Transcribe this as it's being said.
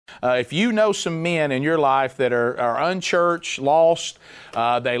If you know some men in your life that are unchurched, lost,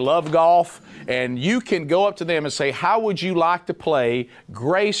 they love golf, and you can go up to them and say, how would you like to play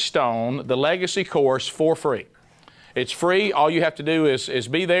Greystone, the Legacy course, for free? It's free. All you have to do is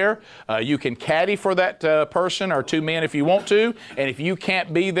be there. You can caddy for that person or two men if you want to. And if you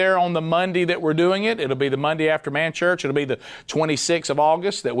can't be there on the Monday that we're doing it, it'll be the Monday after Man Church. It'll be the 26th of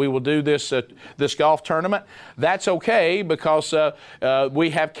August that we will do this golf tournament. That's okay because we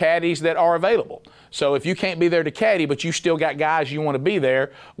have caddies that are available. So if you can't be there to caddy, but you still got guys you want to be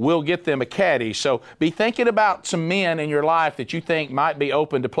there, we'll get them a caddy. So be thinking about some men in your life that you think might be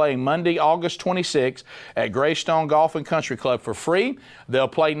open to playing Monday, August 26th at Greystone Golf and Country Club for free. They'll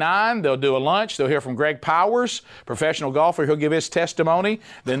play 9. They'll do a lunch. They'll hear from Greg Powers, professional golfer. He'll give his testimony.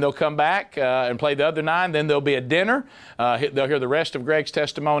 Then they'll come back and play the other 9. Then there'll be a dinner. They'll hear the rest of Greg's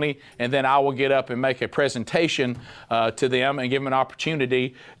testimony, and then I will get up and make a presentation to them and give them an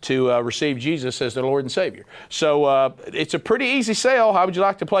opportunity to receive Jesus as their Lord and Savior. So it's a pretty easy sale. How would you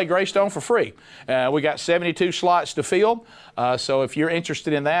like to play Greystone for free? We got 72 slots to fill. So if you're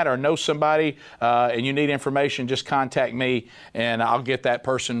interested in that or know somebody and you need information, just contact me and I'll get that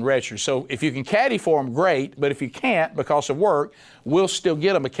person registered. So if you can caddy for them, great. But if you can't because of work, we'll still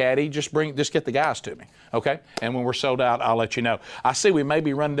get them a caddy. Just get the guys to me, okay? And when we're sold out, I'll let you know. I see we may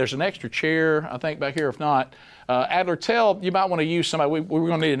be running. There's an extra chair, I think, back here. If not, Adler, you might want to use somebody. We're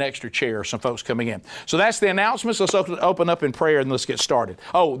going to need an extra chair, some folks coming in. So that's the announcements. Let's open up in prayer and let's get started.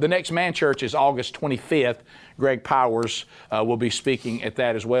 Oh, the next Man Church is August 25th. Greg Powers will be speaking at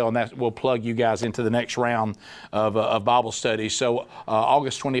that as well, and that will plug you guys into the next round of Bible study. So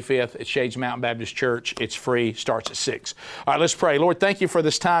August 25th at Shades Mountain Baptist Church. It's free, starts at 6. All right, let's pray. Lord, thank you for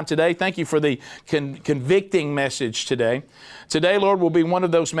this time today. Thank you for the convicting message today. Today, Lord, will be one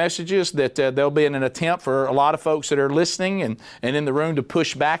of those messages that there'll be an attempt for a lot of folks that are listening and in the room to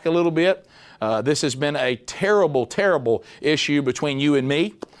push back a little bit. This has been a terrible, terrible issue between you and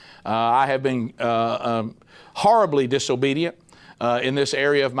me. I have been horribly disobedient in this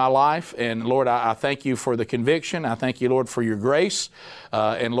area of my life. And Lord, I thank you for the conviction. I thank you, Lord, for your grace.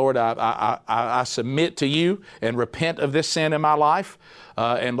 And Lord, I submit to you and repent of this sin in my life.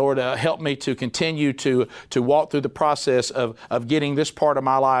 And Lord, help me to continue to walk through the process of getting this part of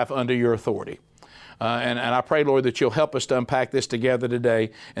my life under your authority. And I pray, Lord, that you'll help us to unpack this together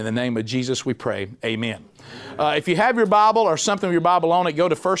today. In the name of Jesus we pray. Amen. If you have your Bible or something with your Bible on it, go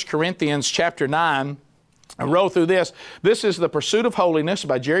to 1 Corinthians chapter 9. I roll through this. This is The Pursuit of Holiness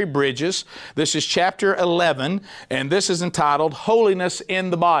by Jerry Burgess. This is chapter 11, and this is entitled Holiness in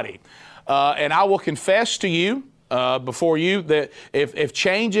the Body. And I will confess to you before you that if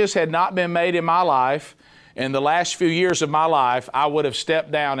changes had not been made in my life in the last few years of my life, I would have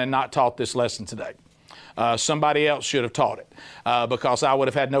stepped down and not taught this lesson today. Somebody else should have taught it because I would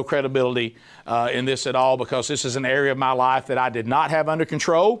have had no credibility in this at all, because this is an area of my life that I did not have under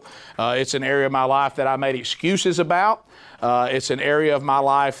control. It's an area of my life that I made excuses about. It's an area of my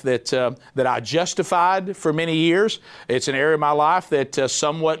life that I justified for many years. It's an area of my life that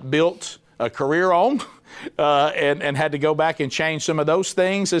somewhat built a career on. And had to go back and change some of those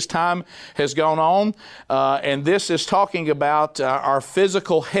things as time has gone on. And this is talking about our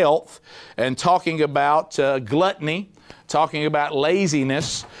physical health and talking about gluttony, talking about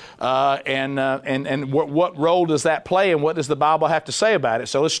laziness, and what role does that play and what does the Bible have to say about it.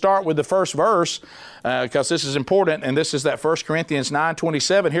 So let's start with the first verse because this is important, and this is that 1 Corinthians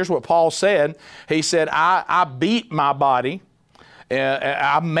 9:27. Here's what Paul said. He said, I beat my body.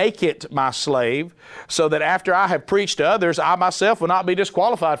 I make it my slave, so that after I have preached to others, I myself will not be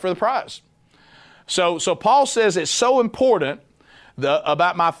disqualified for the prize. So Paul says it's so important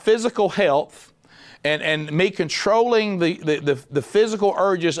about my physical health and me controlling the physical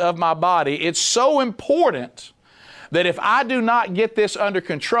urges of my body. It's so important that if I do not get this under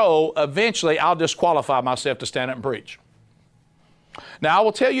control, eventually I'll disqualify myself to stand up and preach. Now, I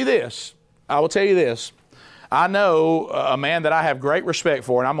will tell you this. I know a man that I have great respect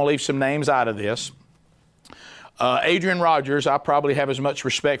for, and I'm going to leave some names out of this. Adrian Rogers, I probably have as much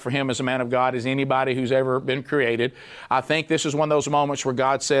respect for him as a man of God as anybody who's ever been created. I think this is one of those moments where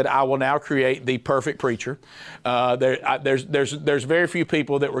God said, I will now create the perfect preacher. There's very few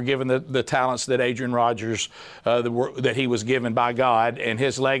people that were given the talents that Adrian Rogers, that he was given by God, and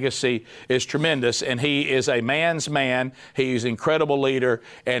his legacy is tremendous. And he is a man's man. He's an incredible leader,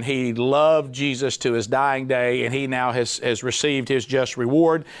 and he loved Jesus to his dying day, and he now has received his just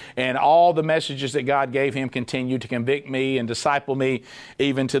reward. And all the messages that God gave him continue to convict me and disciple me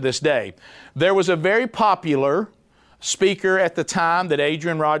even to this day. There was a very popular speaker at the time that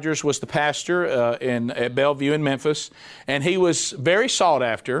Adrian Rogers was the pastor at Bellevue in Memphis, and he was very sought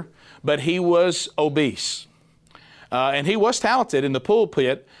after, but he was obese. And he was talented in the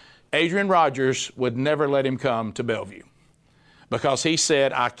pulpit. Adrian Rogers would never let him come to Bellevue because he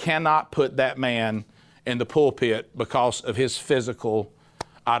said, I cannot put that man in the pulpit because of his physical,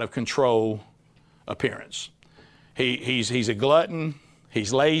 out of control appearance. He's a glutton,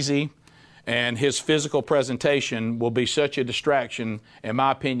 he's lazy, and his physical presentation will be such a distraction. In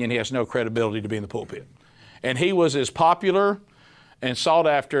my opinion, he has no credibility to be in the pulpit. And he was as popular and sought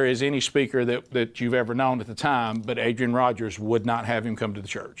after as any speaker that you've ever known at the time, but Adrian Rogers would not have him come to the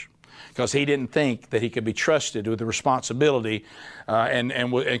church because he didn't think that he could be trusted with the responsibility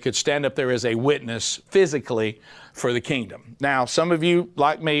and could stand up there as a witness physically for the kingdom. Now, some of you,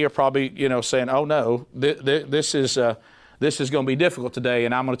 like me, are probably saying, oh no, this is going to be difficult today,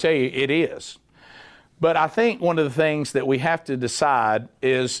 and I'm going to tell you it is. But I think one of the things that we have to decide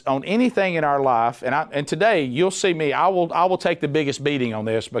is on anything in our life, and today you'll see me, I will take the biggest beating on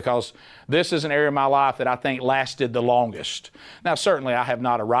this because this is an area of my life that I think lasted the longest. Now, certainly I have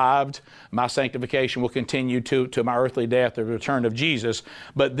not arrived. My sanctification will continue to my earthly death, the return of Jesus.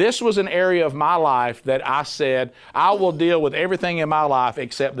 But this was an area of my life that I said, I will deal with everything in my life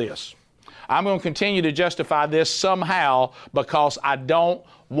except this. I'm going to continue to justify this somehow because I don't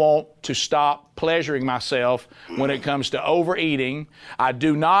want to stop pleasuring myself when it comes to overeating. I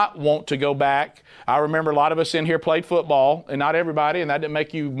do not want to go back. I remember a lot of us in here played football, and not everybody, and that didn't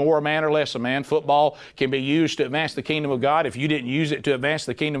make you more a man or less a man. Football can be used to advance the kingdom of God. If you didn't use it to advance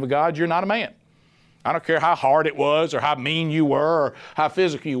the kingdom of God, you're not a man. I don't care how hard it was or how mean you were or how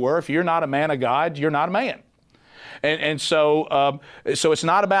physical you were. If you're not a man of God, you're not a man. And so it's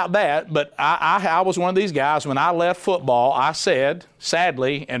not about that, but I was one of these guys. When I left football, I said,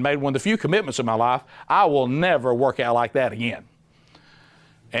 sadly, and made one of the few commitments of my life, I will never work out like that again.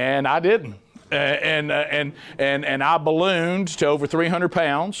 And I didn't. And I ballooned to over 300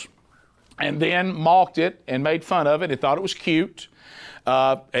 pounds and then mocked it and made fun of it and thought it was cute.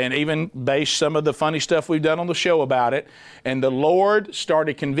 And even based some of the funny stuff we've done on the show about it. And the Lord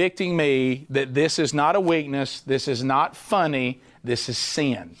started convicting me that this is not a weakness, this is not funny, this is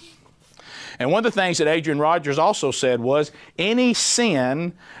sin. And one of the things that Adrian Rogers also said was, any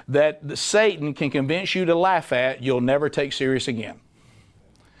sin that Satan can convince you to laugh at, you'll never take serious again.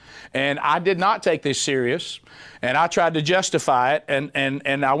 And I did not take this serious, and I tried to justify it,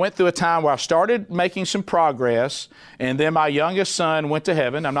 and I went through a time where I started making some progress, and then my youngest son went to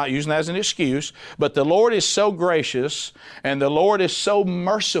heaven. I'm not using that as an excuse, but the Lord is so gracious, and the Lord is so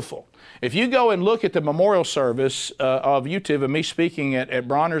merciful. If you go and look at the memorial service of YouTube of me speaking at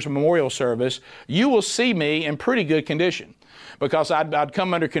Bronner's memorial service, you will see me in pretty good condition. Because I'd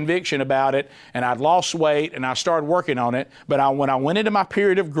come under conviction about it, and I'd lost weight, and I started working on it. But when I went into my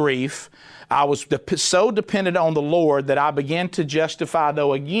period of grief, I was so dependent on the Lord that I began to justify,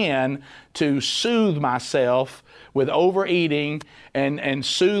 though, again, to soothe myself with overeating and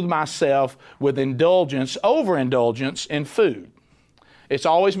soothe myself with indulgence, overindulgence in food. It's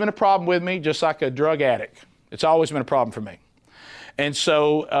always been a problem with me, just like a drug addict. It's always been a problem for me. And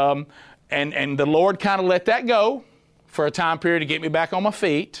so, and the Lord kind of let that go for a time period to get me back on my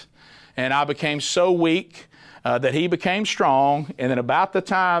feet. And I became so weak that He became strong. And then about the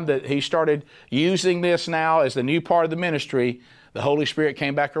time that He started using this now as the new part of the ministry, the Holy Spirit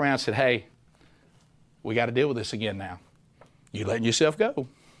came back around and said, hey, we got to deal with this again now. You're letting yourself go.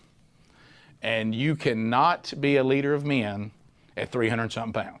 And you cannot be a leader of men at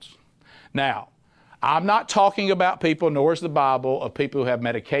 300-something pounds. Now, I'm not talking about people, nor is the Bible, of people who have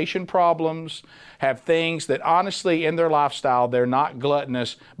medication problems, have things that honestly in their lifestyle, they're not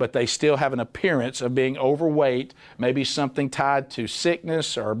gluttonous, but they still have an appearance of being overweight, maybe something tied to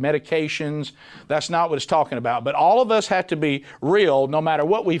sickness or medications. That's not what it's talking about. But all of us have to be real, no matter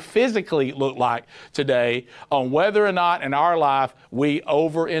what we physically look like today, on whether or not in our life we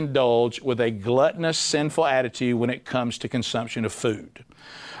overindulge with a gluttonous, sinful attitude when it comes to consumption of food.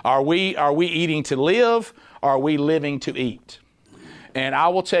 Are we eating to live, or are we living to eat? And I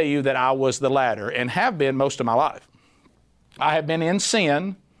will tell you that I was the latter and have been most of my life. I have been in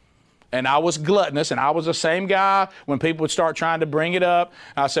sin, and I was gluttonous, and I was the same guy when people would start trying to bring it up.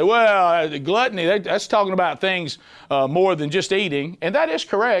 I say, well, gluttony, that's talking about things more than just eating. And that is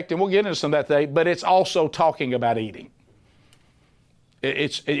correct, and we'll get into some of that today, but it's also talking about eating.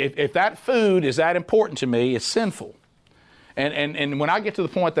 If that food is that important to me, it's sinful. And when I get to the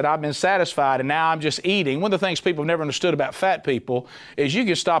point that I've been satisfied and now I'm just eating, one of the things people have never understood about fat people is you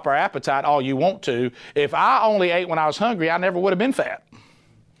can stop our appetite all you want to. If I only ate when I was hungry, I never would have been fat.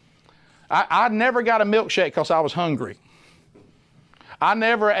 I never got a milkshake because I was hungry. I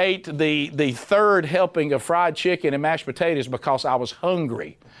never ate the third helping of fried chicken and mashed potatoes because I was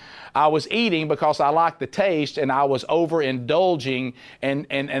hungry. I was eating because I liked the taste, and I was overindulging, and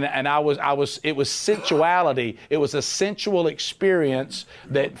it was sensuality. It was a sensual experience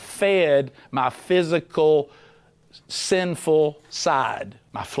that fed my physical, sinful side,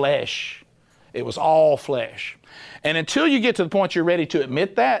 my flesh. It was all flesh. And until you get to the point you're ready to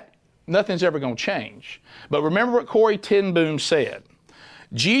admit that, nothing's ever going to change. But remember what Corrie ten Boom said.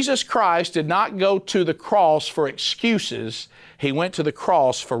 Jesus Christ did not go to the cross for excuses. He went to the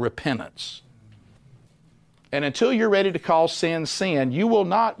cross for repentance. And until you're ready to call sin, sin, you will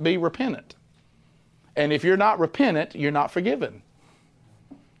not be repentant. And if you're not repentant, you're not forgiven.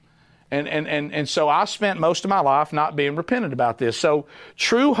 And so I spent most of my life not being repentant about this. So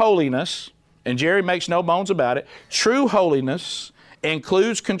true holiness, and Jerry makes no bones about it, true holiness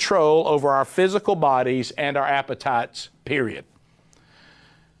includes control over our physical bodies and our appetites, period.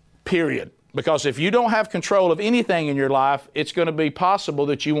 Period. Because if you don't have control of anything in your life, it's going to be possible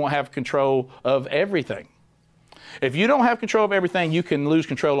that you won't have control of everything. If you don't have control of everything, you can lose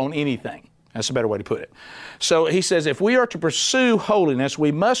control on anything. That's a better way to put it. So he says, if we are to pursue holiness,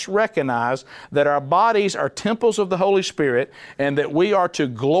 we must recognize that our bodies are temples of the Holy Spirit and that we are to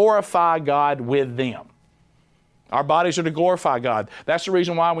glorify God with them. Our bodies are to glorify God. That's the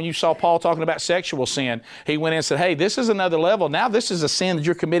reason why when you saw Paul talking about sexual sin, he went in and said, hey, this is another level. Now this is a sin that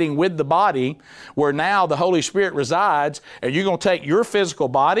you're committing with the body, where now the Holy Spirit resides, and you're going to take your physical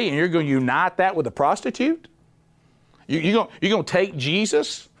body and you're going to unite that with a prostitute? You're going to take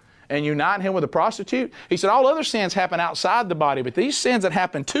Jesus and unite him with a prostitute? He said all other sins happen outside the body, but these sins that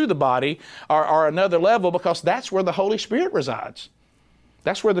happen to the body are another level, because that's where the Holy Spirit resides.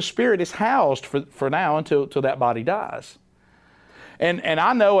 That's where the Spirit is housed for now until that body dies. And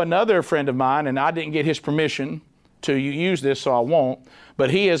I know another friend of mine, and I didn't get his permission to use this, so I won't, but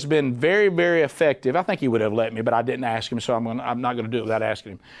he has been very, very effective. I think he would have let me, but I didn't ask him, so I'm not going to do it without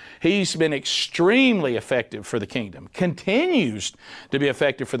asking him. He's been extremely effective for the kingdom, continues to be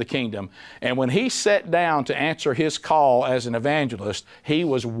effective for the kingdom. And when he sat down to answer his call as an evangelist, he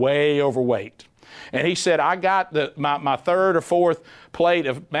was way overweight. And he said, I got my third or fourth plate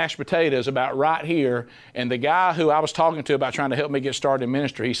of mashed potatoes about right here, and the guy who I was talking to about trying to help me get started in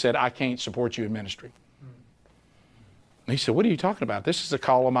ministry, he said, I can't support you in ministry. And he said, what are you talking about? This is the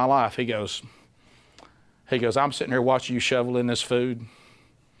call of my life. He goes, I'm sitting here watching you shoveling this food.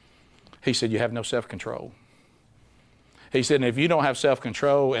 He said, you have no self-control. He said, and if you don't have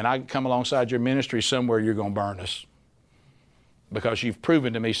self-control and I come alongside your ministry somewhere, you're going to burn us. Because you've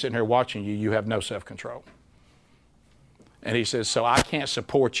proven to me sitting here watching you, you have no self-control. And he says, so I can't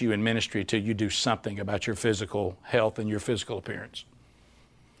support you in ministry till you do something about your physical health and your physical appearance.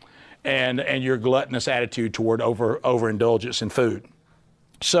 And your gluttonous attitude toward overindulgence in food.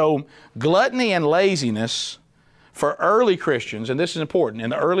 So gluttony and laziness for early Christians, and this is important, in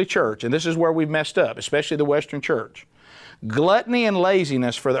the early church, and this is where we've messed up, especially the Western church. Gluttony and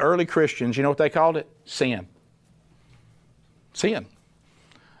laziness for the early Christians, you know what they called it? Sin. Sin.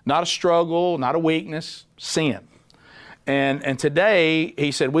 Not a struggle, not a weakness, sin. And today,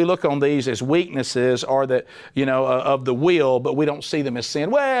 he said, we look on these as weaknesses or that, of the will, but we don't see them as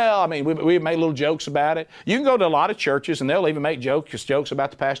sin. Well, I mean, we make little jokes about it. You can go to a lot of churches and they'll even make jokes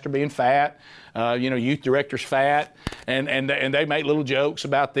about the pastor being fat, youth director's fat, and they make little jokes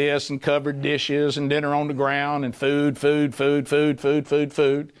about this and covered dishes and dinner on the ground and food.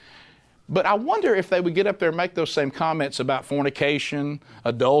 But I wonder if they would get up there and make those same comments about fornication,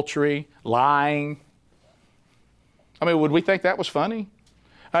 adultery, lying. I mean, would we think that was funny?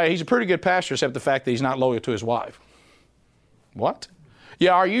 He's a pretty good pastor, except the fact that he's not loyal to his wife. What?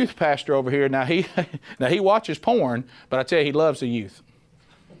 Yeah, our youth pastor over here, now he watches porn, but I tell you, he loves the youth.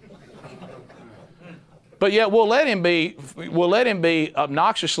 But yet we'll let him be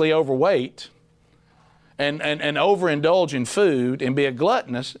obnoxiously overweight and overindulge in food and be a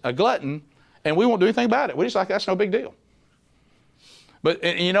glutton, and we won't do anything about it. We're just like, that's no big deal. But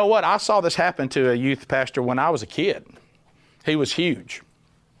you know what? I saw this happen to a youth pastor when I was a kid. He was huge.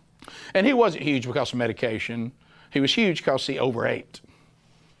 And he wasn't huge because of medication. He was huge because he overate.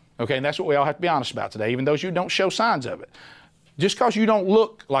 Okay, and that's what we all have to be honest about today, even though you don't show signs of it. Just because you don't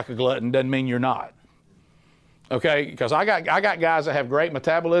look like a glutton doesn't mean you're not. Okay, because I got guys that have great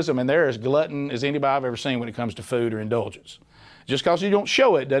metabolism and they're as glutton as anybody I've ever seen when it comes to food or indulgence. Just because you don't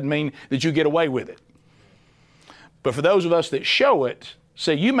show it doesn't mean that you get away with it. But for those of us that show it,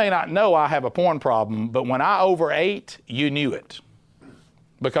 say, you may not know I have a porn problem, but when I overate, you knew it.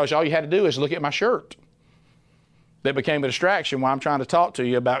 Because all you had to do is look at my shirt. that became a distraction while I'm trying to talk to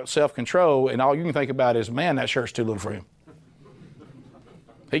you about self-control, and all you can think about is, man, that shirt's too little for him.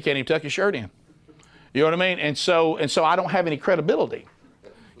 He can't even tuck his shirt in. You know what I mean? And so I don't have any credibility.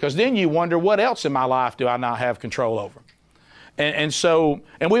 Because then you wonder, what else in my life do I not have control over? And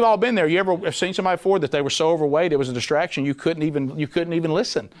we've all been there. You ever have seen somebody before that they were so overweight it was a distraction you couldn't even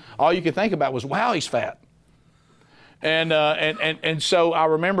listen. All you could think about was, wow, he's fat. And so I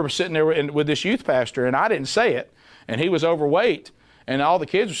remember sitting there with this youth pastor, and I didn't say it, and he was overweight, and all the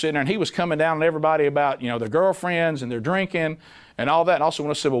kids were sitting there, and he was coming down on everybody about, their girlfriends and their drinking and all that. And also when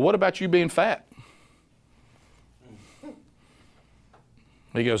I said, well, what about you being fat?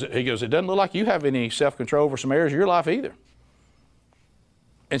 He goes, it doesn't look like you have any self-control over some areas of your life either.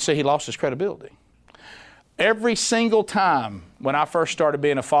 And so he lost his credibility. Every single time when I first started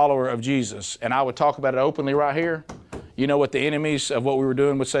being a follower of Jesus, and I would talk about it openly right here, you know what the enemies of what we were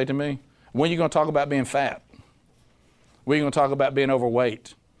doing would say to me? When are you going to talk about being fat? When are you going to talk about being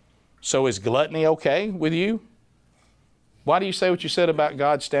overweight? So is gluttony okay with you? Why do you say what you said about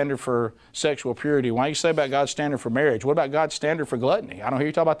God's standard for sexual purity? Why do you say about God's standard for marriage? What about God's standard for gluttony? I don't hear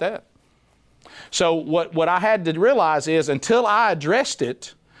you talk about that. So what I had to realize is until I addressed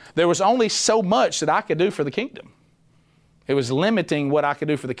it, there was only so much that I could do for the kingdom. It was limiting what I could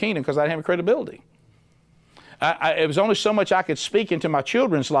do for the kingdom because I didn't have credibility. It was only so much I could speak into my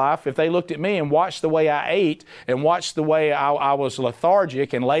children's life if they looked at me and watched the way I ate and watched the way I was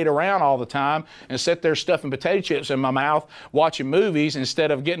lethargic and laid around all the time and sat there stuffing potato chips in my mouth watching movies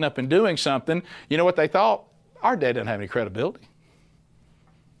instead of getting up and doing something. You know what they thought? Our dad doesn't have any credibility.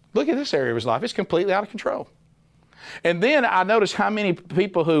 Look at this area of his life. It's completely out of control. And then I noticed how many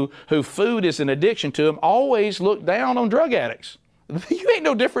people who food is an addiction to them always look down on drug addicts. You ain't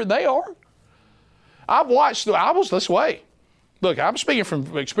no different than they are. I was this way. Look, I'm speaking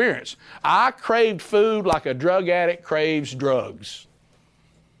from experience. I craved food like a drug addict craves drugs.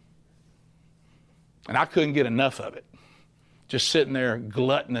 And I couldn't get enough of it. Just sitting there,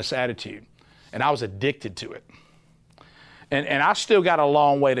 gluttonous attitude. And I was addicted to it. And I still got a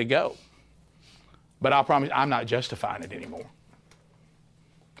long way to go. But I promise I'm not justifying it anymore.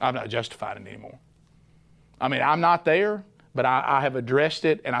 I'm not justifying it anymore. I mean, I'm not there, but I have addressed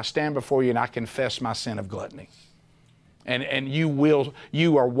it, and I stand before you and I confess my sin of gluttony. And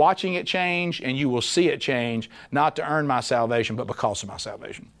you are watching it change, and you will see it change, not to earn my salvation, but because of my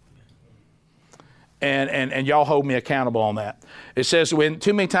salvation. And y'all hold me accountable on that. It says, when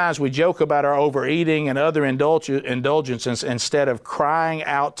too many times we joke about our overeating and other indulgences instead of crying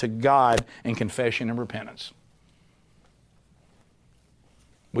out to God in confession and repentance.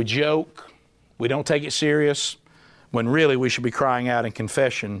 We joke, we don't take it serious, when really we should be crying out in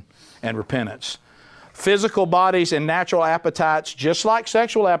confession and repentance. Physical bodies and natural appetites, just like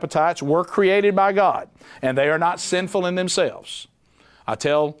sexual appetites, were created by God, and they are not sinful in themselves. I've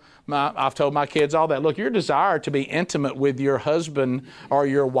told my kids all that. Look, your desire to be intimate with your husband or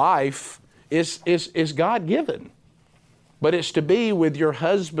your wife is God-given. But it's to be with your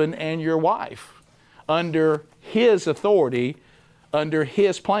husband and your wife under His authority, under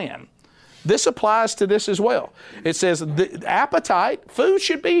His plan. This applies to this as well. It says the appetite, food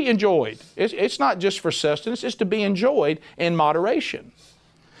should be enjoyed. It's not just for sustenance, it's to be enjoyed in moderation.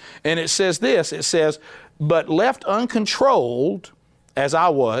 And it says this, it says, but left uncontrolled, as I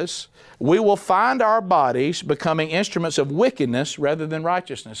was, we will find our bodies becoming instruments of wickedness rather than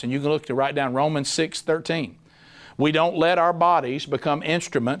righteousness. And you can look to write down Romans 6:13. We don't let our bodies become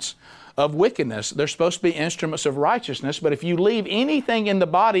instruments of wickedness. They're supposed to be instruments of righteousness, but if you leave anything in the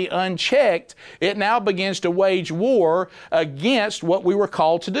body unchecked, it now begins to wage war against what we were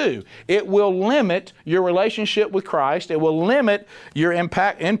called to do. It will limit your relationship with Christ. It will limit your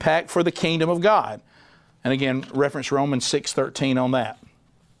impact for the kingdom of God. And again, reference Romans 6:13 on that.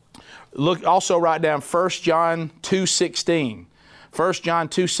 Look, also write down 1 John 2:16. 1 John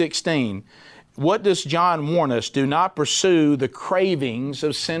 2:16. What does John warn us? Do not pursue the cravings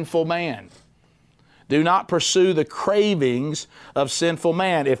of sinful man. Do not pursue the cravings of sinful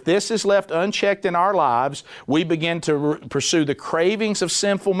man. If this is left unchecked in our lives, we begin to pursue the cravings of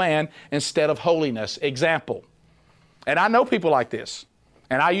sinful man instead of holiness. Example. And I know people like this,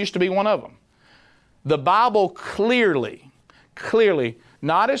 and I used to be one of them. The Bible clearly,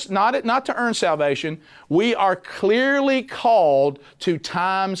 not to earn salvation, we are clearly called to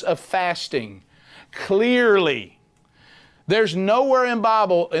times of fasting. Clearly. There's nowhere in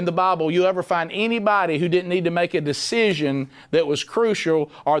the Bible you ever find anybody who didn't need to make a decision that was crucial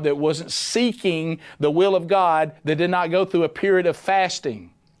or that wasn't seeking the will of God that did not go through a period of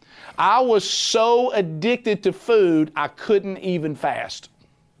fasting. I was so addicted to food, I couldn't even fast.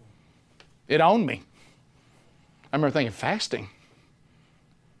 It owned me. I remember thinking, fasting?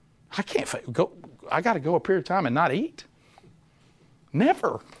 I can't go. I got to go a period of time and not eat.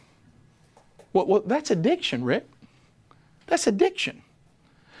 Never. Well, that's addiction, Rick. That's addiction.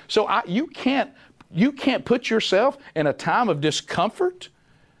 So you can't put yourself in a time of discomfort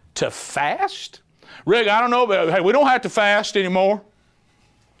to fast. Rick, I don't know, but hey, we don't have to fast anymore.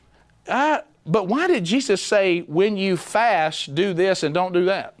 But why did Jesus say, when you fast, do this and don't do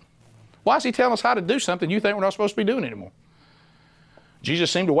that? Why is he telling us how to do something you think we're not supposed to be doing anymore?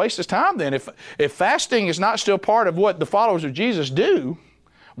 Jesus seemed to waste his time then. If fasting is not still part of what the followers of Jesus do,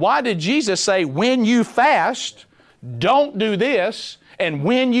 why did Jesus say, when you fast, don't do this, and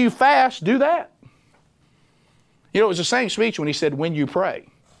when you fast, do that? You know, it was the same speech when he said, when you pray.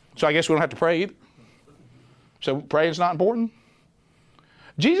 So I guess we don't have to pray either. So praying is not important?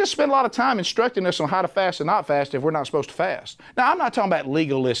 Jesus spent a lot of time instructing us on how to fast and not fast if we're not supposed to fast. Now, I'm not talking about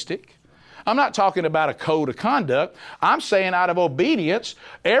legalistic. I'm not talking about a code of conduct. I'm saying out of obedience,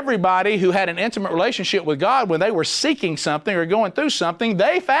 everybody who had an intimate relationship with God, when they were seeking something or going through something,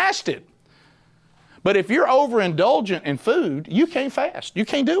 they fasted. But if you're overindulgent in food, you can't fast. You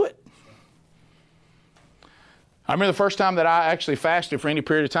can't do it. I remember the first time that I actually fasted for any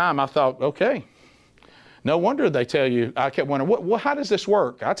period of time, I thought, okay, no wonder they tell you. I kept wondering, how does this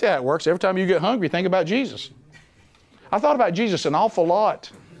work? I'll tell you how it works. Every time you get hungry, think about Jesus. I thought about Jesus an awful lot.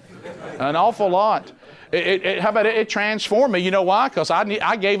 An awful lot. How about it transformed me? You know why? Because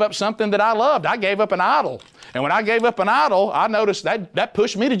I gave up something that I loved. I gave up an idol. And when I gave up an idol, I noticed that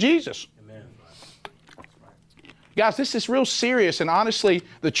pushed me to Jesus. Amen. Guys, this is real serious. And honestly,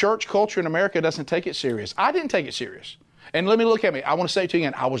 the church culture in America doesn't take it serious. I didn't take it serious. And let me look at me. I want to say to you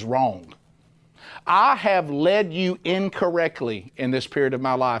again, I was wrong. I have led you incorrectly in this period of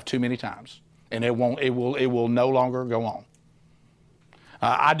my life too many times. And it will no longer go on.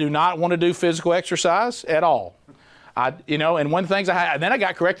 I do not want to do physical exercise at all. And one of the things then I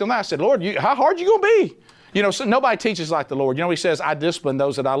got corrected on that. I said, Lord, how hard are you going to be? You know, so nobody teaches like the Lord. You know, he says, I discipline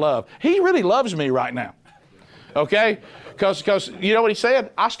those that I love. He really loves me right now. Okay? Because you know what he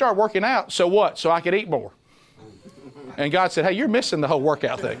said? I start working out. So what? So I could eat more. And God said, hey, you're missing the whole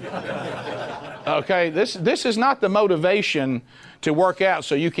workout thing. Okay? This is not the motivation to work out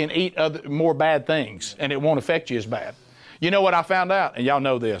so you can eat more bad things and it won't affect you as bad. You know what I found out? And y'all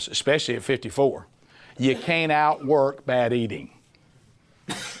know this, especially at 54. You can't outwork bad eating.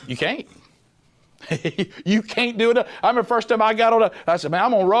 You can't. You can't do it. I remember the first time I got I said, man, I'm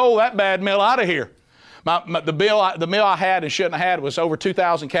going to roll that bad meal out of here. The meal I had and shouldn't have had was over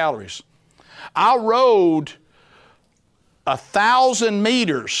 2,000 calories. I rode 1,000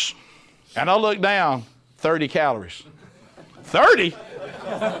 meters, and I looked down, 30 calories. 30?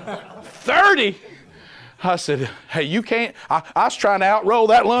 30? I said, hey, you can't. I was trying to outroll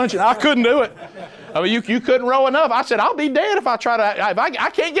that lunch, and I couldn't do it. I mean, you couldn't row enough. I said, I'll be dead if I try to. I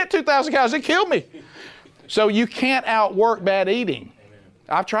can't get 2,000 calories. It killed me. So you can't outwork bad eating.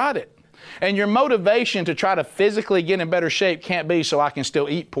 I've tried it. And your motivation to try to physically get in better shape can't be so I can still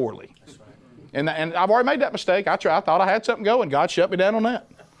eat poorly. And I've already made that mistake. I thought I had something going. God shut me down on that.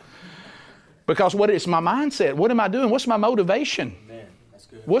 Because it's my mindset. What am I doing? What's my motivation?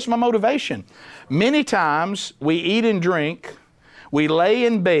 What's my motivation? Many times we eat and drink, we lay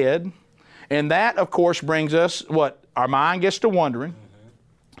in bed, and that, of course, brings us what? Our mind gets to wondering.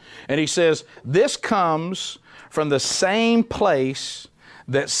 And he says, this comes from the same place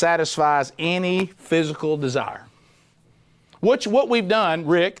that satisfies any physical desire. What we've done,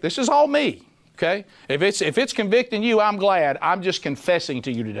 Rick, this is all me, okay? If it's convicting you, I'm glad. I'm just confessing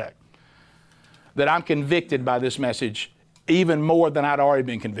to you today that I'm convicted by this message even more than I'd already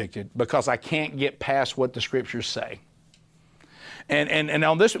been convicted because I can't get past what the Scriptures say. And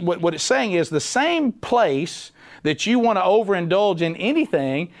on this, what it's saying is the same place that you want to overindulge in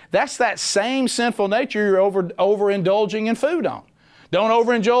anything, that's that same sinful nature you're overindulging in food on. Don't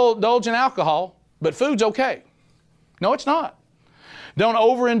overindulge in alcohol, but food's okay. No, it's not. Don't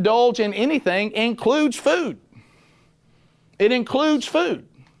overindulge in anything, includes food. It includes food.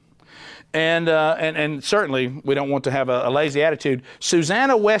 And certainly we don't want to have a lazy attitude.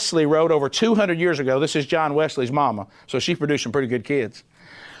 Susanna Wesley wrote over 200 years ago, this is John Wesley's mama, so she produced some pretty good kids.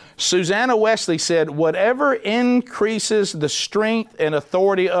 Susanna Wesley said, whatever increases the strength and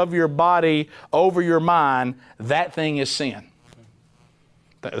authority of your body over your mind, that thing is sin.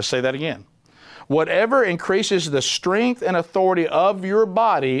 Let's say that again. Whatever increases the strength and authority of your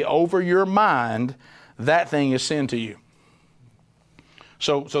body over your mind, that thing is sin to you.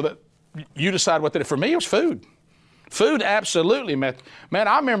 So that you decide what that is. For me, it was food. Food absolutely, man,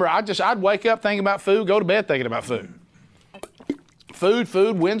 I remember I'd wake up thinking about food, go to bed thinking about food.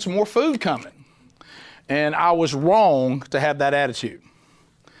 Food, when's more food coming? And I was wrong to have that attitude.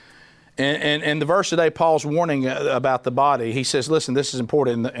 And the verse today, Paul's warning about the body. He says, listen, this is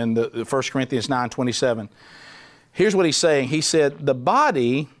important in the 1 Corinthians 9:27. Here's what he's saying. He said, the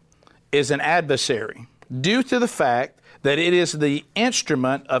body is an adversary due to the fact that it is the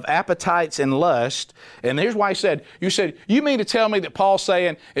instrument of appetites and lust. And here's why he said, you mean to tell me that Paul's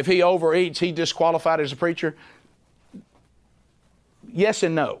saying if he overeats, he's disqualified as a preacher? Yes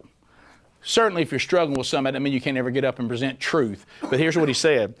and no. Certainly if you're struggling with something, I mean, you can't ever get up and present truth. But here's what he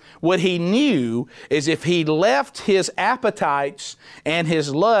said. What he knew is if he left his appetites and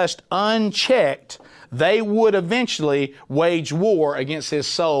his lust unchecked, they would eventually wage war against his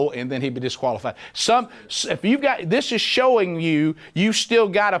soul, and then he'd be disqualified. If you've got, this is showing you still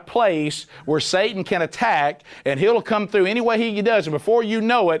got a place where Satan can attack, and he'll come through any way he does. And before you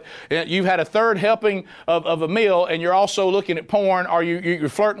know it, you've had a third helping of a meal, and you're also looking at porn, or you're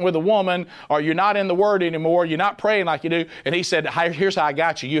flirting with a woman, or you're not in the Word anymore, you're not praying like you do. And he said, here's how I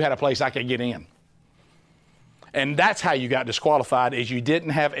got you. You had a place I could get in. And that's how you got disqualified, is you didn't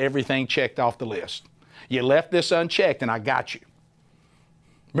have everything checked off the list. You left this unchecked, and I got you.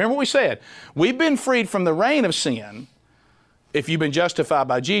 Remember what we said. We've been freed from the reign of sin if you've been justified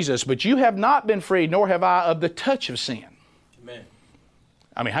by Jesus, but you have not been freed, nor have I, of the touch of sin. Amen.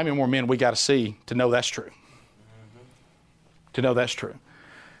 I mean, how many more men we got to see to know that's true? Mm-hmm. To know that's true.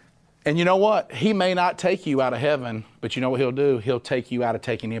 And you know what? He may not take you out of heaven, but you know what he'll do? He'll take you out of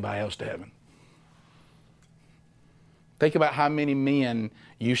taking anybody else to heaven. Think about how many men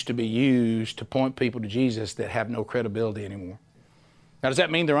used to be used to point people to Jesus that have no credibility anymore. Now, does that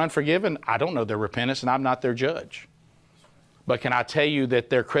mean they're unforgiven? I don't know their repentance, and I'm not their judge. But can I tell you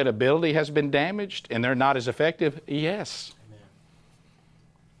that their credibility has been damaged and they're not as effective? Yes. Amen.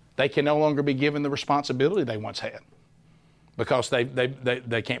 They can no longer be given the responsibility they once had because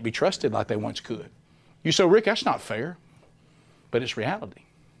they can't be trusted like they once could. You say, Rick, that's not fair, but it's reality.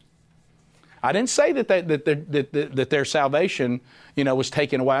 I didn't say that their salvation, was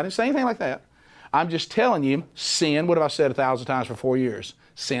taken away. I didn't say anything like that. I'm just telling you, sin, what have I said 1,000 times for 4 years?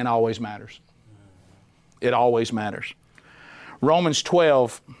 Sin always matters. It always matters. Romans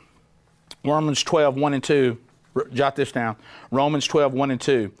 12, 1 and 2. Jot this down. Romans 12, 1 and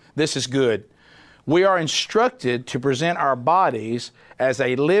 2. This is good. We are instructed to present our bodies as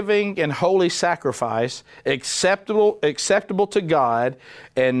a living and holy sacrifice, acceptable to God,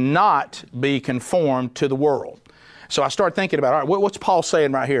 and not be conformed to the world. So I started thinking about, all right, what's Paul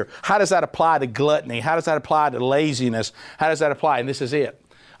saying right here? How does that apply to gluttony? How does that apply to laziness? How does that apply? And this is it.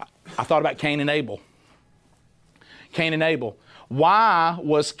 I thought about Cain and Abel. Cain and Abel. Why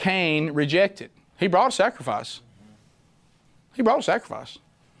was Cain rejected? He brought a sacrifice. He brought a sacrifice.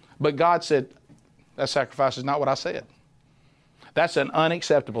 But God said, that sacrifice is not what I said. That's an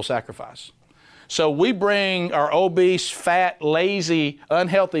unacceptable sacrifice. So we bring our obese, fat, lazy,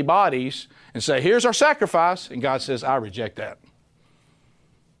 unhealthy bodies and say, here's our sacrifice. And God says, I reject that.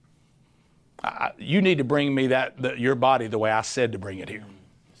 You need to bring me your body the way I said to bring it here.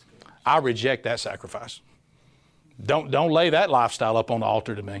 I reject that sacrifice. Don't lay that lifestyle up on the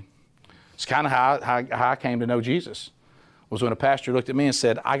altar to me. It's kind of how I came to know Jesus. Was when a pastor looked at me and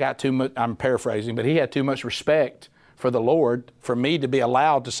said, I got too much, I'm paraphrasing, but he had too much respect for the Lord for me to be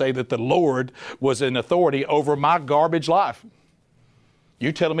allowed to say that the Lord was in authority over my garbage life.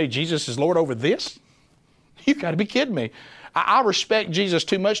 You telling me Jesus is Lord over this? You got to be kidding me. I respect Jesus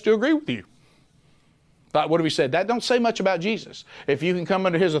too much to agree with you. But what have we said? That don't say much about Jesus. If you can come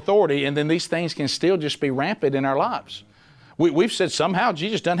under his authority, and then these things can still just be rampant in our lives. We've said somehow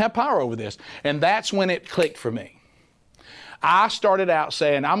Jesus doesn't have power over this. And that's when it clicked for me. I started out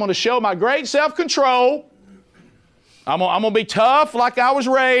saying, I'm going to show my great self-control. I'm going to be tough like I was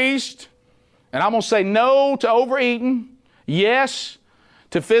raised. And I'm going to say no to overeating. Yes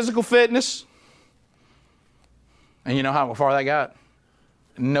to physical fitness. And you know how far that got?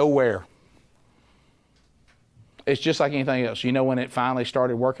 Nowhere. It's just like anything else. You know when it finally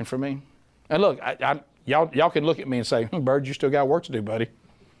started working for me? And look, y'all can look at me and say, Bird, you still got work to do, buddy.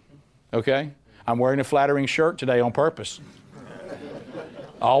 Okay? I'm wearing a flattering shirt today on purpose.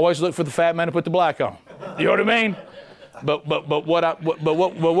 I always look for the fat man to put the black on. You know what I mean? But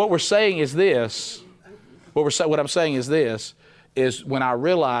what we're saying is this. What I'm saying is this, is when I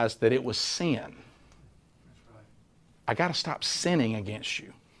realized that it was sin. I got to stop sinning against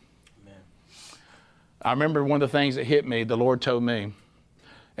you. Amen. I remember one of the things that hit me, the Lord told me,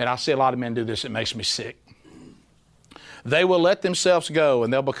 and I see a lot of men do this, it makes me sick. They will let themselves go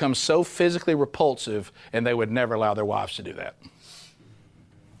and they'll become so physically repulsive, and they would never allow their wives to do that.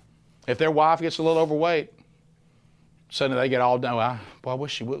 If their wife gets a little overweight, Suddenly they get all done. I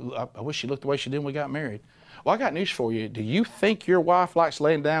wish she looked the way she did when we got married. Well, I got news for you. Do you think your wife likes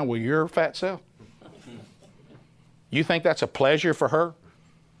laying down with your fat self? You think that's a pleasure for her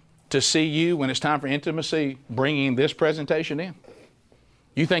to see you when it's time for intimacy bringing this presentation in?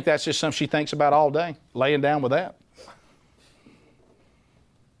 You think that's just something she thinks about all day, laying down with that?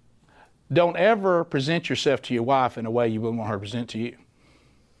 Don't ever present yourself to your wife in a way you wouldn't want her to present to you.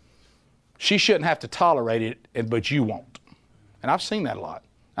 She shouldn't have to tolerate it, but you won't. And I've seen that a lot.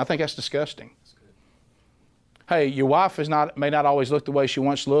 I think that's disgusting. Hey, your wife may not always look the way she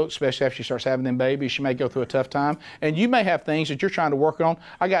once looked, especially after she starts having them babies. She may go through a tough time. And you may have things that you're trying to work on.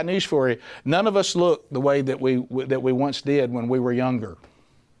 I got news for you. None of us look the way that we once did when we were younger.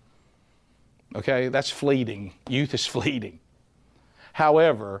 Okay? That's fleeting. Youth is fleeting.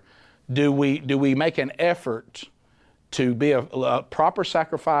 However, do we make an effort to be a proper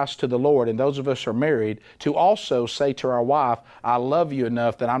sacrifice to the Lord, and those of us who are married, to also say to our wife, I love you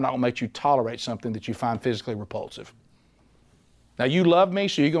enough that I'm not going to make you tolerate something that you find physically repulsive. Now, you love me,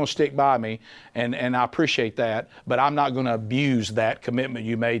 so you're going to stick by me, and I appreciate that, but I'm not going to abuse that commitment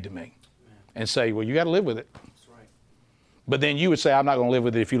you made to me and say, well, you got to live with it. That's right. But then you would say, I'm not going to live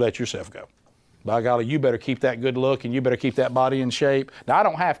with it if you let yourself go. By golly, you better keep that good look, and you better keep that body in shape. Now, I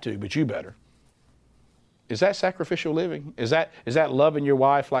don't have to, but you better. Is that sacrificial living? Is that loving your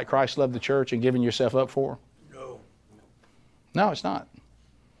wife like Christ loved the church and giving yourself up for her? No. No, it's not.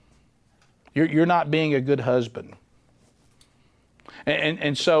 You're not being a good husband.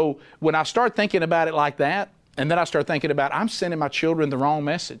 And so when I start thinking about it like that, and then I start thinking about I'm sending my children the wrong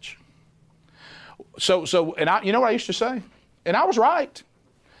message. So you know what I used to say? And I was right.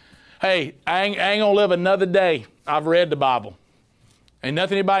 Hey, I ain't going to live another day. I've read the Bible. Ain't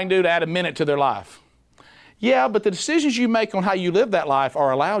nothing anybody can do to add a minute to their life. Yeah, but the decisions you make on how you live that life are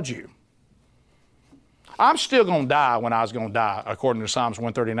allowed you. I'm still going to die when I was going to die, according to Psalms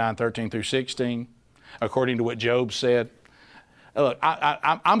 139, 13 through 16, according to what Job said. Look,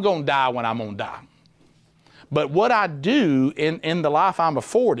 I'm going to die when I'm going to die. But what I do in the life I'm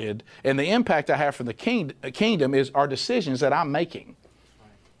afforded and the impact I have for the kingdom are decisions that I'm making.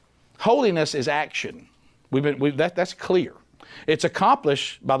 Holiness is action. That's clear. It's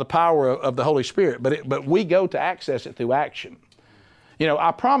accomplished by the power of the Holy Spirit, but we go to access it through action. You know,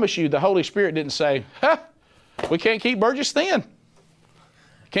 I promise you the Holy Spirit didn't say, we can't keep Burgess thin.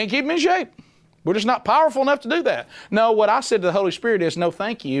 Can't keep him in shape. We're just not powerful enough to do that. No, what I said to the Holy Spirit is, no,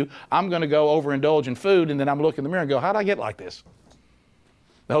 thank you. I'm going to go overindulge in food, and then I'm looking in the mirror and go, how did I get like this?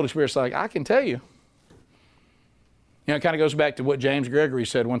 The Holy Spirit's like, I can tell you. You know, it kind of goes back to what James Gregory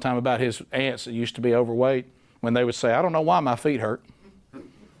said one time about his aunts that used to be overweight. When they would say, I don't know why my feet hurt.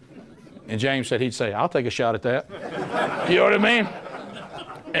 And James said, he'd say, I'll take a shot at that. You know what I mean?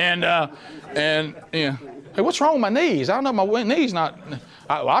 And yeah. Hey, what's wrong with my knees? I don't know, my knees not.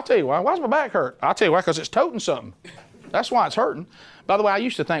 I'll tell you why. Why's my back hurt? I'll tell you why, because it's toting something. That's why it's hurting. By the way, I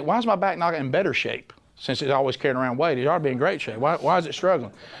used to think, why is my back not in better shape? Since it's always carrying around weight, it ought to be in great shape. Why is it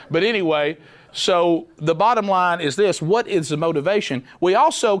struggling? But anyway, so the bottom line is this. What is the motivation? We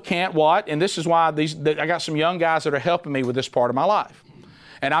also can't and this is why I got some young guys that are helping me with this part of my life.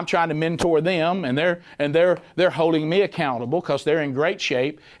 And I'm trying to mentor them, and they're holding me accountable because they're in great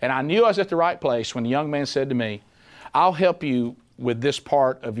shape. And I knew I was at the right place when the young man said to me, I'll help you with this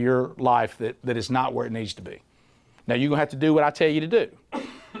part of your life that is not where it needs to be. Now, you're going to have to do what I tell you to do.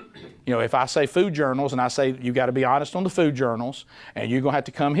 You know, if I say food journals and I say you got to be honest on the food journals, and you're going to have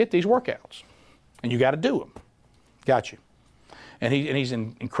to come hit these workouts. And you got to do them. Got you. And he's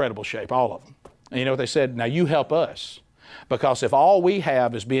in incredible shape, all of them. And you know what they said? Now you help us. Because if all we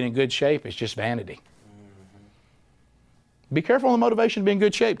have is being in good shape, it's just vanity. Mm-hmm. Be careful on the motivation to be in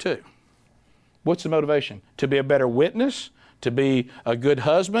good shape too. What's the motivation? To be a better witness, to be a good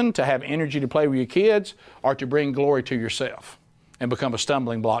husband, to have energy to play with your kids, or to bring glory to yourself and become a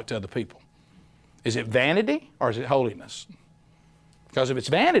stumbling block to other people? Is it vanity or is it holiness? Because if it's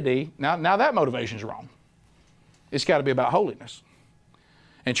vanity, now that motivation is wrong. It's got to be about holiness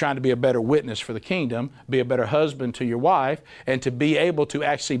and trying to be a better witness for the kingdom, be a better husband to your wife, and to be able to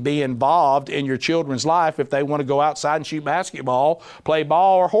actually be involved in your children's life if they want to go outside and shoot basketball, play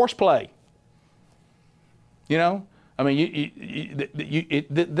ball, or horseplay. You know? I mean,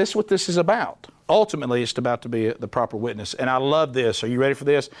 this is what this is about. Ultimately, it's about to be the proper witness. And I love this. Are you ready for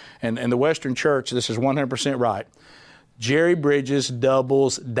this? And in the Western church, this is 100% right. Jerry Bridges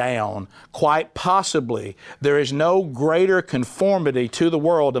doubles down. Quite possibly, there is no greater conformity to the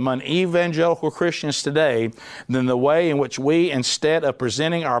world among evangelical Christians today than the way in which we, instead of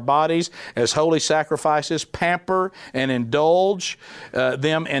presenting our bodies as holy sacrifices, pamper and indulge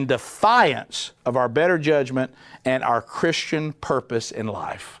them in defiance of our better judgment and our Christian purpose in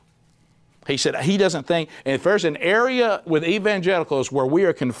life. He said he doesn't think, and if there's an area with evangelicals where we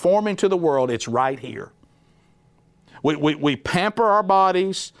are conforming to the world, it's right here. We pamper our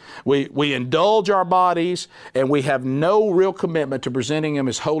bodies, we indulge our bodies, and we have no real commitment to presenting them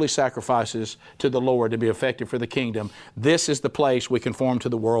as holy sacrifices to the Lord to be effective for the kingdom. This is the place we conform to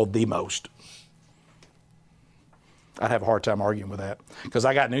the world the most. I'd have a hard time arguing with that, because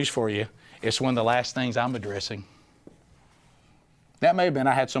I got news for you. It's one of the last things I'm addressing. That may have been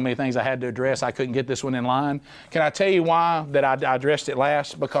I had so many things I had to address, I couldn't get this one in line. Can I tell you why that I addressed it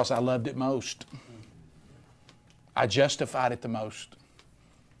last? Because I loved it most. I justified it the most.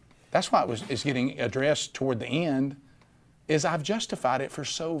 That's why it's getting addressed toward the end, is I've justified it for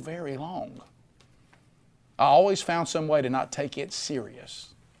so very long. I always found some way to not take it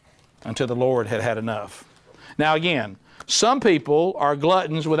serious until the Lord had had enough. Now again, some people are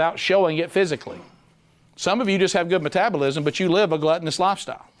gluttons without showing it physically. Some of you just have good metabolism, but you live a gluttonous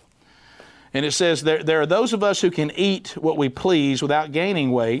lifestyle. And it says there are those of us who can eat what we please without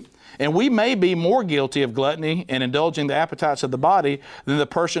gaining weight, and we may be more guilty of gluttony and indulging the appetites of the body than the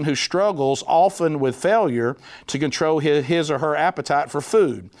person who struggles often with failure to control his or her appetite for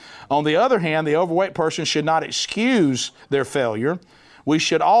food. On the other hand, the overweight person should not excuse their failure. We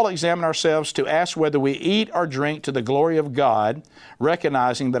should all examine ourselves to ask whether we eat or drink to the glory of God,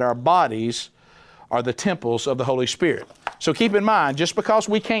 recognizing that our bodies are the temples of the Holy Spirit. So keep in mind, just because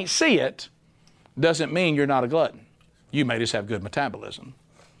we can't see it doesn't mean you're not a glutton. You may just have good metabolism.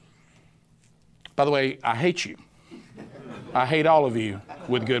 By the way, I hate you. I hate all of you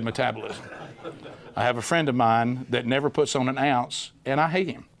with good metabolism. I have a friend of mine that never puts on an ounce, and I hate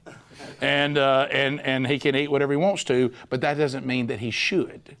him. And he can eat whatever he wants to, but that doesn't mean that he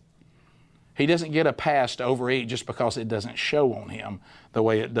should. He doesn't get a pass to overeat just because it doesn't show on him the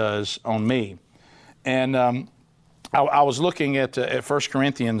way it does on me. And I was looking at 1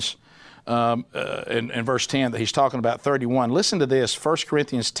 Corinthians in verse 10 that he's talking about 31. Listen to this, 1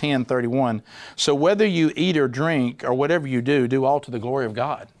 Corinthians 10:31. So whether you eat or drink or whatever you do, do all to the glory of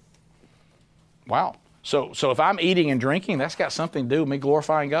God. Wow. So if I'm eating and drinking, that's got something to do with me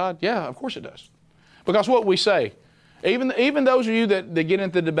glorifying God? Yeah, of course it does. Because what we say, even those of you that get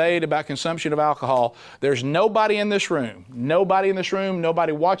into the debate about consumption of alcohol, there's nobody in this room, nobody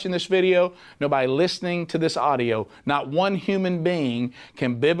watching this video, nobody listening to this audio, not one human being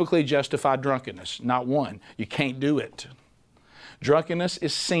can biblically justify drunkenness. Not one. You can't do it. Drunkenness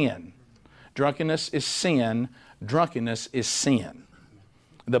is sin. Drunkenness is sin. Drunkenness is sin.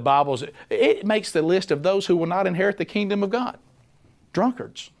 The it makes the list of those who will not inherit the kingdom of God.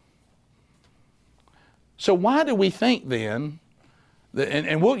 Drunkards. So why do we think then,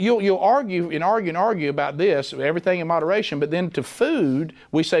 you'll argue about this, everything in moderation, but then to food,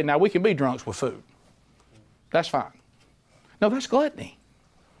 we say, now we can be drunks with food. That's fine. No, that's gluttony.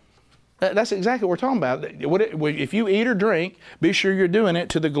 That's exactly what we're talking about. If you eat or drink, be sure you're doing it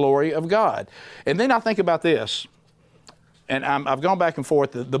to the glory of God. And then I think about this, and I've gone back and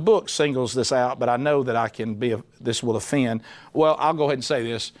forth. The book singles this out, but I know that this will offend. Well, I'll go ahead and say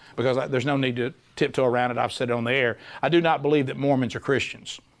this because there's no need to tiptoe around it. I've said it on the air. I do not believe that Mormons are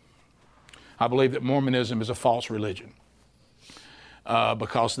Christians. I believe that Mormonism is a false religion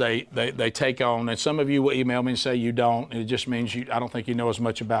because they take on, and some of you will email me and say you don't. It just means I don't think you know as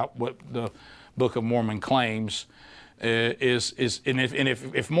much about what the Book of Mormon claims and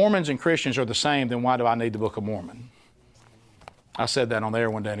if Mormons and Christians are the same, then why do I need the Book of Mormon? I said that on the air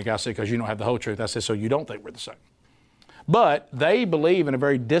one day, and the guy said, because you don't have the whole truth. I said, so you don't think we're the same. But they believe in a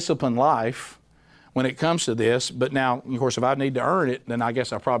very disciplined life when it comes to this. But now, of course, if I need to earn it, then I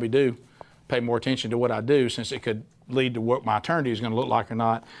guess I probably do pay more attention to what I do, since it could lead to what my eternity is going to look like or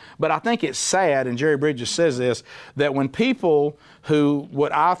not. But I think it's sad, and Jerry Bridges says this, that when people who,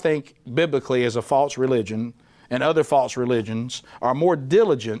 what I think biblically is a false religion and other false religions, are more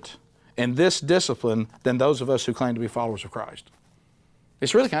diligent in this discipline than those of us who claim to be followers of Christ.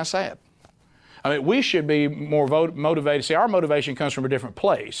 It's really kind of sad. I mean, we should be more motivated. See, our motivation comes from a different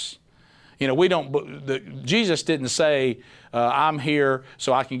place. You know, Jesus didn't say, I'm here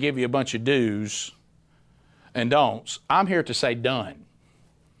so I can give you a bunch of do's and don'ts. I'm here to say done.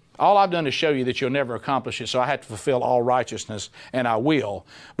 All I've done is show you that you'll never accomplish it, so I have to fulfill all righteousness, and I will.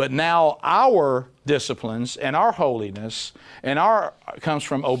 But now our disciplines and our holiness and our comes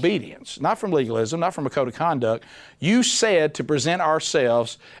from obedience, not from legalism, not from a code of conduct. You said to present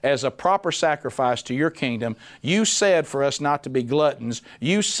ourselves as a proper sacrifice to your kingdom. You said for us not to be gluttons.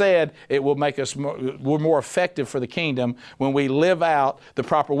 You said it will make us we're more effective for the kingdom when we live out the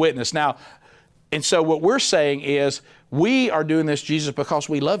proper witness. Now, and so what we're saying is, we are doing this, Jesus, because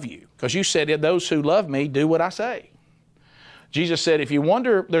we love you. Because you said, those who love me do what I say. Jesus said, if you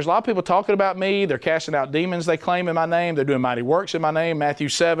wonder, there's a lot of people talking about me. They're casting out demons they claim in my name. They're doing mighty works in my name, Matthew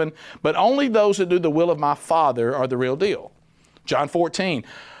 7. But only those that do the will of my Father are the real deal. John 14,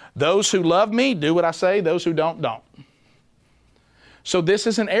 those who love me do what I say. Those who don't. So this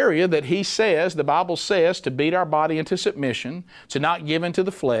is an area that he says, the Bible says, to beat our body into submission, to not give into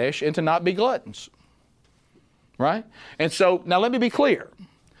the flesh, and to not be gluttons. Right? And so, now let me be clear.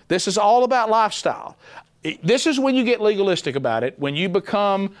 This is all about lifestyle. This is when you get legalistic about it, when you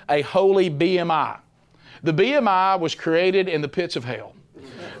become a holy BMI. The BMI was created in the pits of hell.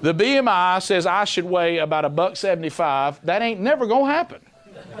 The BMI says I should weigh about $175. That ain't never going to happen.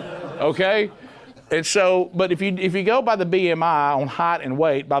 Okay? And so, but if you go by the BMI on height and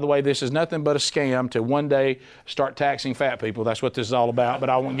weight, by the way, this is nothing but a scam to one day start taxing fat people. That's what this is all about,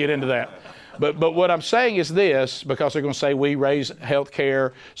 but I won't get into that. But what I'm saying is this, because they're going to say we raise health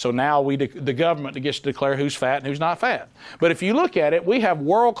care, so now the government gets to declare who's fat and who's not fat. But if you look at it, we have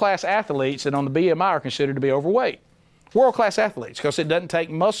world-class athletes that on the BMI are considered to be overweight. World-class athletes, because it doesn't take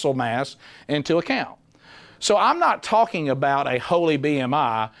muscle mass into account. So I'm not talking about a holy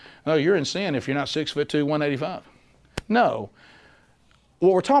BMI. Oh, you're in sin if you're not 6'2", 185. No.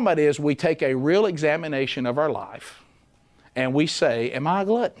 What we're talking about is we take a real examination of our life and we say, am I a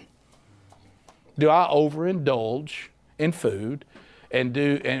glutton? Do I overindulge in food? And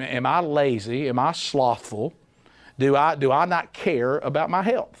am I lazy? Am I slothful? Do I not care about my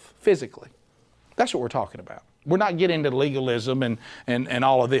health physically? That's what we're talking about. We're not getting into legalism and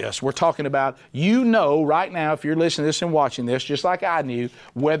all of this. We're talking about, right now, if you're listening to this and watching this, just like I knew,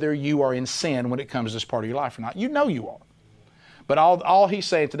 whether you are in sin when it comes to this part of your life or not. You know you are. But all he's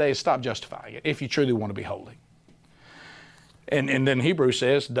saying today is stop justifying it if you truly want to be holy. And then Hebrews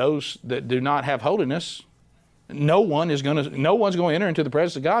says, those that do not have holiness, no one's going to enter into the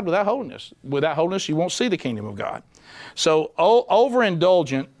presence of God without holiness. Without holiness, you won't see the kingdom of God. So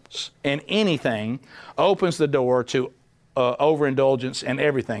overindulgence in anything opens the door to overindulgence in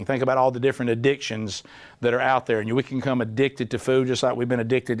everything. Think about all the different addictions that are out there. And we can become addicted to food just like we've been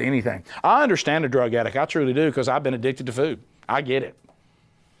addicted to anything. I understand a drug addict. I truly do, because I've been addicted to food. I get it.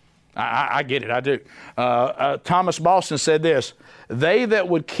 I get it. I do. Thomas Boston said this, they that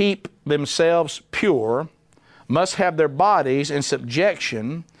would keep themselves pure must have their bodies in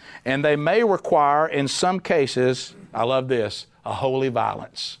subjection, and they may require, in some cases, I love this, a holy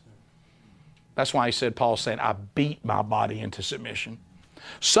violence. That's why he said, Paul's saying, I beat my body into submission.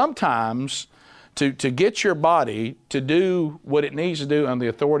 Sometimes, to get your body to do what it needs to do on the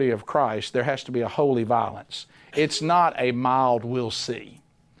authority of Christ, there has to be a holy violence. It's not a mild we'll see.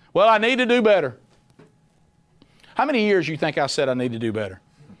 Well, I need to do better. How many years you think I said I need to do better?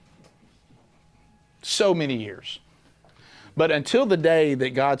 So many years. But until the day that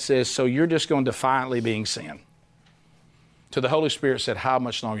God says, so you're just going to defiantly being sin, to the Holy Spirit said, how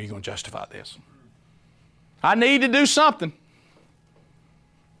much longer are you going to justify this? I need to do something.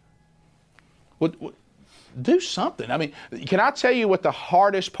 Do something. I mean, can I tell you what the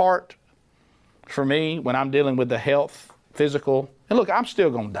hardest part for me when I'm dealing with the health, physical, and look, I'm still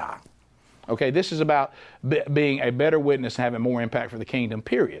going to die. Okay, this is about being a better witness and having more impact for the kingdom,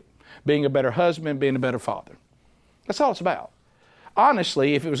 period. Being a better husband, being a better father. That's all it's about.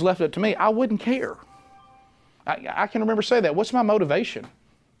 Honestly, if it was left up to me, I wouldn't care. I can remember saying that. What's my motivation?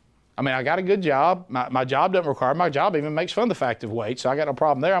 I mean, I got a good job. My job doesn't require, my job even makes fun of the fact of weight, so I got no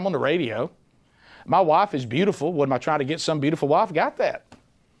problem there. I'm on the radio. My wife is beautiful. What am I trying to get some beautiful wife? Got that.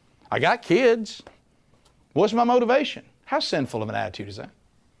 I got kids. What's my motivation? How sinful of an attitude is that?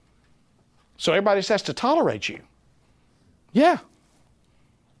 So everybody just has to tolerate you. Yeah.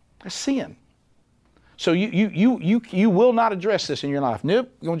 That's sin. So you will not address this in your life.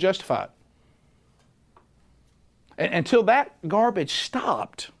 Nope, you're going to justify it. And until that garbage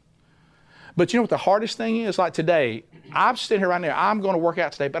stopped. But you know what the hardest thing is? Like today, I'm sitting here right now, I'm going to work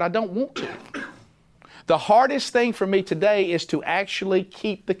out today, but I don't want to. The hardest thing for me today is to actually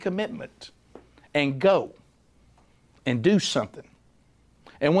keep the commitment and go and do something.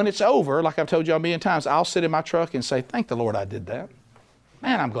 And when it's over, like I've told you a million times, I'll sit in my truck and say, thank the Lord I did that.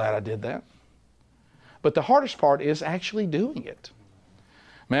 Man, I'm glad I did that. But the hardest part is actually doing it.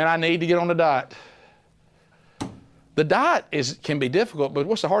 Man, I need to get on the diet. The diet can be difficult, but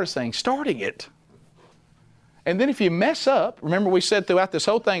what's the hardest thing? Starting it. And then if you mess up, remember we said throughout this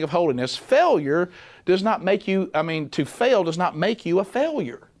whole thing of holiness, failure does not make you, to fail does not make you a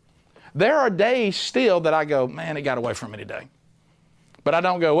failure. There are days still that I go, man, it got away from me today. But I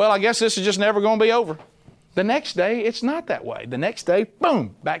don't go, well, I guess this is just never going to be over. The next day, it's not that way. The next day,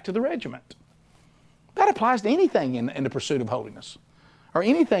 boom, back to the regiment. That applies to anything in the pursuit of holiness or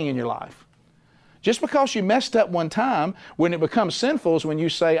anything in your life. Just because you messed up one time, when it becomes sinful is when you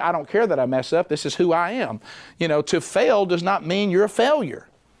say, I don't care that I mess up, this is who I am. To fail does not mean you're a failure.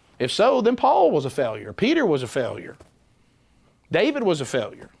 If so, then Paul was a failure. Peter was a failure. David was a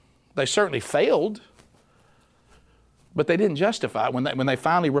failure. They certainly failed, but they didn't justify it. When they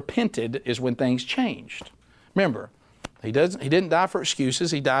finally repented is when things changed. Remember, he didn't die for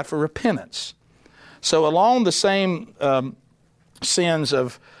excuses, he died for repentance. So along the same sins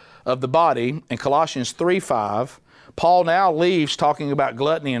of the body, in Colossians 3:5, Paul now leaves talking about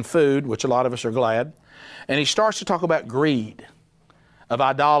gluttony and food, which a lot of us are glad, and he starts to talk about greed, of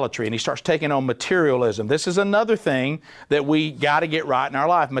idolatry, and he starts taking on materialism. This is another thing that we got to get right in our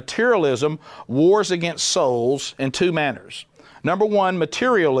life. Materialism wars against souls in two manners. Number one,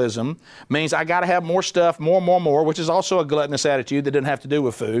 materialism means I got to have more stuff, more, which is also a gluttonous attitude that doesn't have to do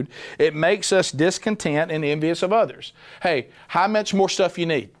with food. It makes us discontent and envious of others. Hey, how much more stuff you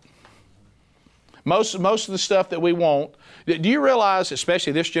need? Most of the stuff that we want, do you realize,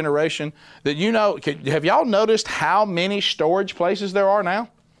 especially this generation, that have y'all noticed how many storage places there are now?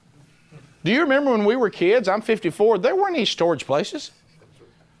 Do you remember when we were kids? I'm 54. There weren't any storage places.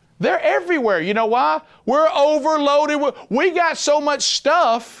 They're everywhere. You know why? We're overloaded. We got so much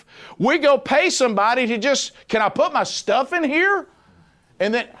stuff, we go pay somebody to just, can I put my stuff in here?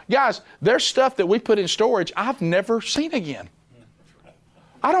 And then, guys, there's stuff that we put in storage I've never seen again.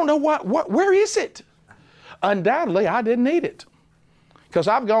 I don't know where is it? Undoubtedly, I didn't need it. Because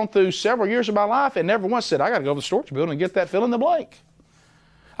I've gone through several years of my life and never once said, I got to go to the storage building and get that fill in the blank.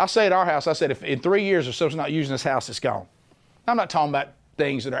 I say at our house, I said, if in 3 years or someone's not using this house, it's gone. I'm not talking about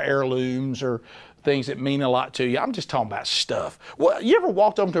things that are heirlooms or things that mean a lot to you. I'm just talking about stuff. Well, you ever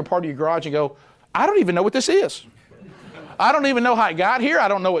walked over to a part of your garage and go, I don't even know what this is. I don't even know how it got here. I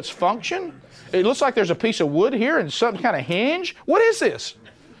don't know its function. It looks like there's a piece of wood here and some kind of hinge. What is this?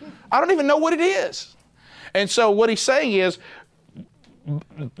 I don't even know what it is. And so what he's saying is,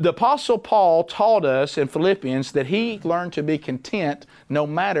 the Apostle Paul taught us in Philippians that he learned to be content no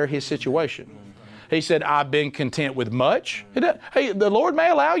matter his situation. He said, I've been content with much. Hey, the Lord may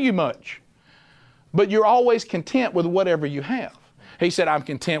allow you much, but you're always content with whatever you have. He said, I'm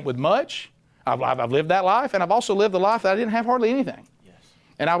content with much. I've lived that life, and I've also lived the life that I didn't have hardly anything.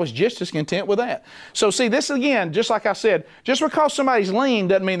 And I was just as content with that. So see, this again, just like I said, just because somebody's lean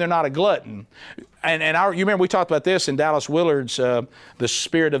doesn't mean they're not a glutton. And you remember we talked about this in Dallas Willard's The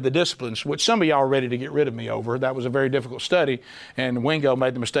Spirit of the Disciplines, which some of y'all are ready to get rid of me over. That was a very difficult study. And Wingo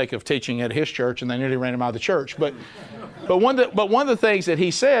made the mistake of teaching at his church, and they nearly ran him out of the church. But one of the things that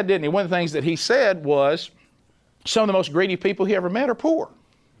he said, didn't he? One of the things that he said was some of the most greedy people he ever met are poor.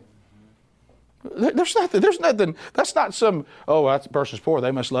 There's nothing, that's not some, oh, that person's poor,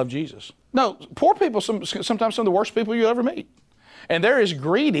 they must love Jesus. No, poor people, sometimes some of the worst people you'll ever meet. And they're as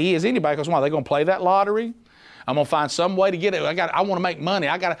greedy as anybody, because why? They're going to play that lottery. I'm going to find some way to get it. I want to make money.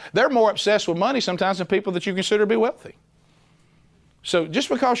 They're more obsessed with money sometimes than people that you consider to be wealthy. So just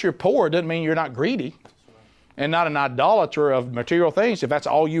because you're poor doesn't mean you're not greedy and not an idolater of material things if that's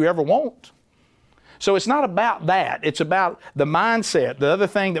all you ever want. So it's not about that. It's about the mindset. The other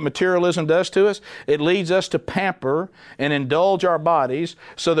thing that materialism does to us, it leads us to pamper and indulge our bodies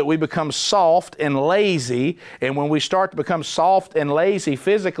so that we become soft and lazy. And when we start to become soft and lazy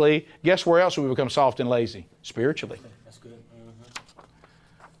physically, guess where else we become soft and lazy? Spiritually. That's good.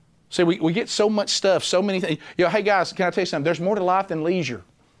 See, we get so much stuff, so many things. Hey guys, can I tell you something? There's more to life than leisure.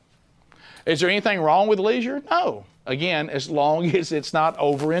 Is there anything wrong with leisure? No. Again, as long as it's not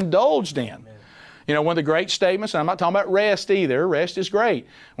overindulged in. One of the great statements, and I'm not talking about rest either. Rest is great.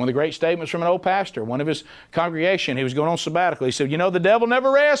 One of the great statements from an old pastor, one of his congregation, he was going on sabbatical. He said, the devil never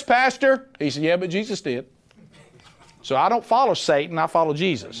rests, Pastor. He said, yeah, but Jesus did. So I don't follow Satan, I follow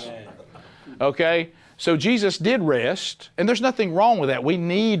Jesus. Okay? So Jesus did rest, and there's nothing wrong with that. We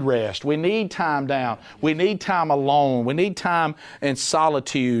need rest. We need time down. We need time alone. We need time in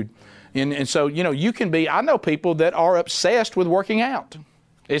solitude. And so, you can be, I know people that are obsessed with working out.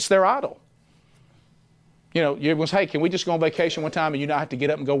 It's their idol. You know, you was, hey, can we just go on vacation one time and you not have to get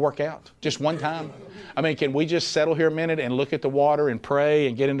up and go work out? Just one time? I mean, can we just settle here a minute and look at the water and pray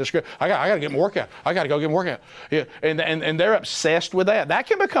and get into script? I got to get my workout. I got to go get my workout. Yeah, and they're obsessed with that. That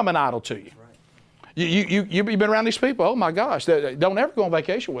can become an idol to you. You've been around these people. Oh my gosh, don't ever go on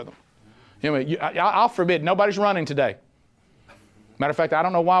vacation with them. You know, I'll forbid. Nobody's running today. Matter of fact, I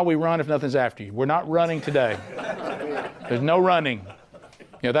don't know why we run if nothing's after you. We're not running today. There's no running.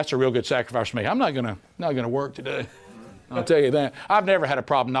 You know, that's a real good sacrifice for me. I'm not gonna work today. I'll tell you that. I've never had a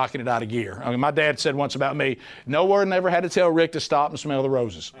problem knocking it out of gear. I mean, my dad said once about me, no one never had to tell Rick to stop and smell the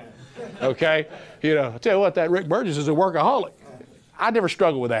roses. Okay? You know, I tell you what, that Rick Burgess is a workaholic. I never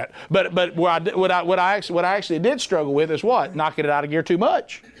struggled with that. But what I actually did struggle with is what? Knocking it out of gear too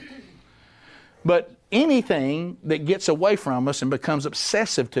much. But anything that gets away from us and becomes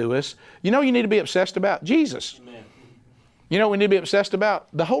obsessive to us, you know you need to be obsessed about? Jesus. Amen. You know what we need to be obsessed about?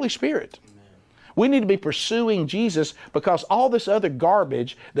 The Holy Spirit. Amen. We need to be pursuing Jesus, because all this other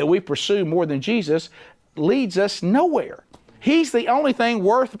garbage that we pursue more than Jesus leads us nowhere. He's the only thing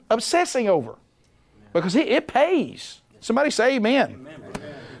worth obsessing over, because it pays. Somebody say amen.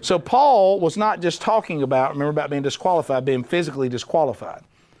 Amen. So Paul was not just talking about, remember about being disqualified, being physically disqualified.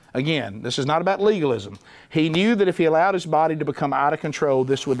 Again, this is not about legalism. He knew that if he allowed his body to become out of control,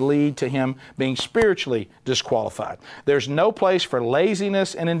 this would lead to him being spiritually disqualified. There's no place for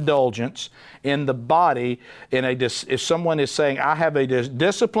laziness and indulgence in the body. If someone is saying, I have a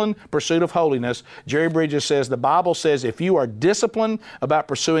disciplined pursuit of holiness, Jerry Bridges says, the Bible says if you are disciplined about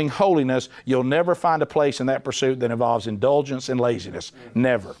pursuing holiness, you'll never find a place in that pursuit that involves indulgence and laziness.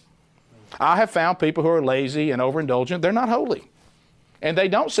 Never. I have found people who are lazy and overindulgent, they're not holy. And they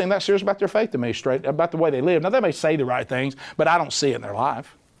don't seem that serious about their faith to me, straight about the way they live. Now, they may say the right things, but I don't see it in their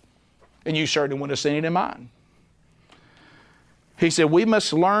life. And you certainly wouldn't have seen it in mine. He said, we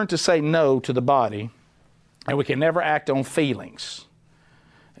must learn to say no to the body, and we can never act on feelings.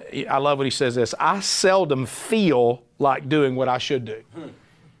 I love when he says this, I seldom feel like doing what I should do.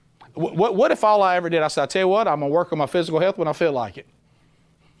 What if all I ever did, I said, I tell you what, I'm going to work on my physical health when I feel like it.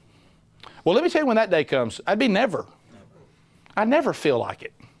 Well, let me tell you when that day comes. I'd be never. I never feel like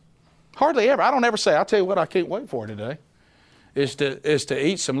it. Hardly ever. I don't ever say, I'll tell you what I can't wait for today, is to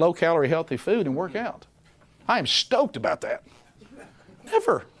eat some low-calorie healthy food and work out. I am stoked about that.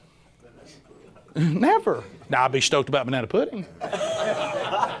 Never. Never. Now, I'd be stoked about banana pudding.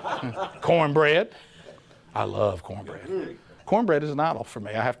 Cornbread. I love cornbread. Cornbread is an idol for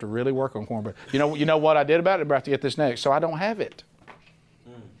me. I have to really work on cornbread. You know what I did about it? I'm about to get this next. So I don't have it.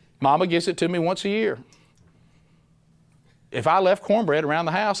 Mama gives it to me once a year. If I left cornbread around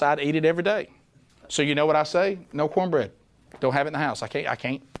the house, I'd eat it every day. So you know what I say? No cornbread. Don't have it in the house. I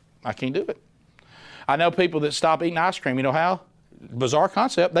can't do it. I know people that stop eating ice cream. You know how? Bizarre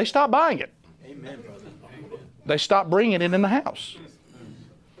concept. They stop buying it. Amen, brother. They stop bringing it in the house.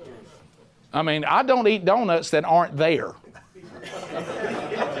 I mean, I don't eat donuts that aren't there.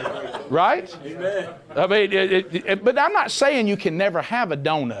 Right? Amen. I mean, but I'm not saying you can never have a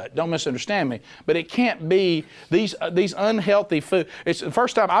donut. Don't misunderstand me. But it can't be these unhealthy food. It's the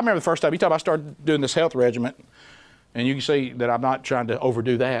first time. I remember the first time. You talk about I started doing this health regimen, and you can see that I'm not trying to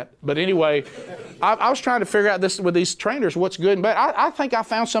overdo that. But anyway, I was trying to figure out this with these trainers, what's good and bad. I think I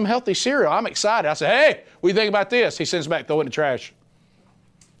found some healthy cereal. I'm excited. I say, hey, what do you think about this? He sends back, throw it in the trash.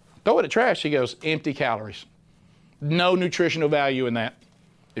 Throw it in the trash. He goes, empty calories. No nutritional value in that.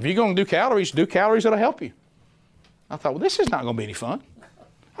 If you're going to do calories that'll help you. I thought, well, this is not going to be any fun.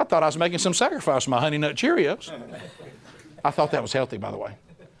 I thought I was making some sacrifice for my Honey Nut Cheerios. I thought that was healthy, by the way.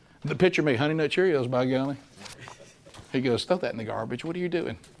 The picture of me, Honey Nut Cheerios, by golly. He goes, throw that in the garbage. What are you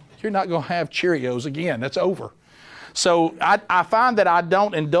doing? You're not going to have Cheerios again. That's over. So I find that I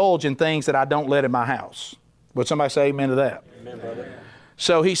don't indulge in things that I don't let in my house. Would somebody say amen to that? Amen, brother.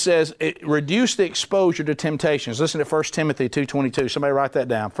 So he says, reduce the exposure to temptations. Listen to 1 Timothy 2:22. Somebody write that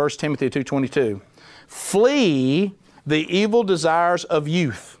down. 1 Timothy 2:22. Flee the evil desires of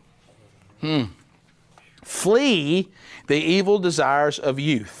youth. Flee the evil desires of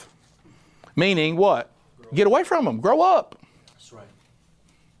youth. Meaning what? Get away from them. Grow up. That's right.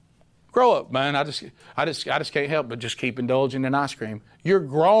 Grow up, man. I just can't help but just keep indulging in ice cream. You're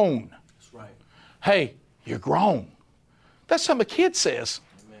grown. That's right. Hey, you're grown. That's something a kid says.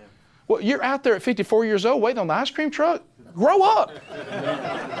 Amen. Well, you're out there at 54 years old waiting on the ice cream truck. Grow up.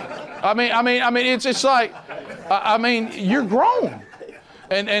 I mean, it's like, I mean, you're grown,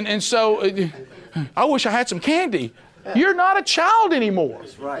 and so I wish I had some candy. You're not a child anymore.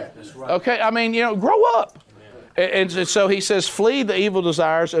 That's right. That's right. Okay, I mean, grow up. And so he says, flee the evil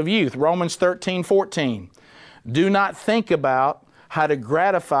desires of youth. Romans 13:14. Do not think about how to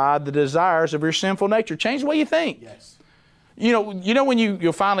gratify the desires of your sinful nature. Change the way you think. Yes. You know when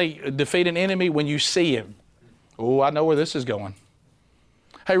you'll finally defeat an enemy when you see him. Oh, I know where this is going.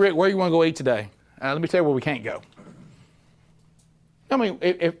 Hey, Rick, where you want to go eat today? Let me tell you where we can't go. I mean,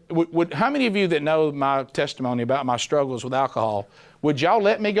 how many of you that know my testimony about my struggles with alcohol, would y'all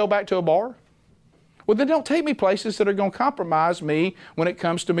let me go back to a bar? Well, then don't take me places that are going to compromise me when it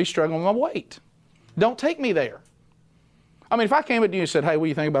comes to me struggling with my weight. Don't take me there. I mean, if I came up to you and said, hey, what do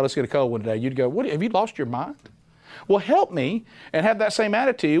you think about let's get a cold one today? You'd go, what, have you lost your mind? Well, help me and have that same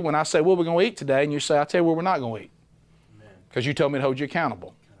attitude when I say, well, we're going to eat today, and you say, I'll tell you where we're not going to eat. Because you told me to hold you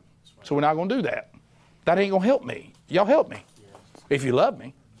accountable. So we're not going to do that. That ain't going to help me. Y'all help me. If you love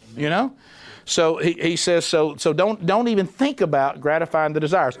me, you know? So he says, so don't even think about gratifying the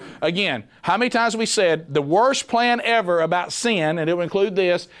desires. Again, how many times have we said the worst plan ever about sin, and it will include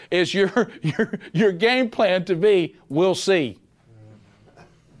this, is your game plan to be, we'll see.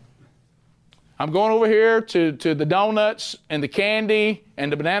 I'm going over here to the donuts and the candy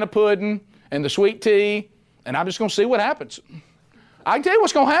and the banana pudding and the sweet tea, and I'm just going to see what happens. I can tell you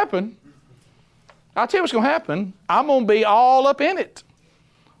what's going to happen. I'll tell you what's going to happen. I'm going to be all up in it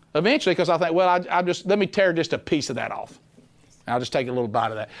eventually because I think, well, let me tear just a piece of that off. I'll just take a little bite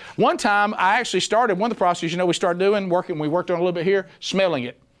of that. One time, I actually started, one of the processes, we started doing, we worked on a little bit here, smelling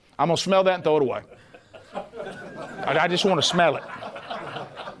it. I'm going to smell that and throw it away. I just want to smell it.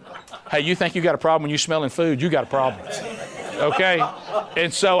 Hey, you think you got a problem when you're smelling food, you got a problem. Okay?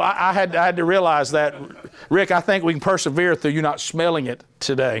 And so I had to realize that, Rick, I think we can persevere through you not smelling it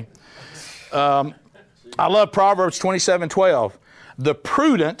today. I love Proverbs 27:12. The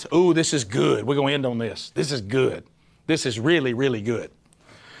prudent, ooh, this is good. We're going to end on this. This is good. This is really, really good.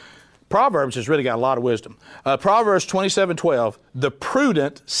 Proverbs has really got a lot of wisdom. Proverbs 27:12. The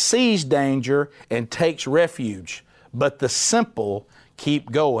prudent sees danger and takes refuge, but the simple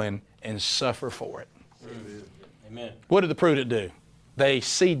keep going and suffer for it. Amen. What do the prudent do? They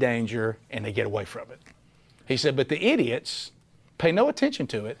see danger and they get away from it. He said, but the idiots pay no attention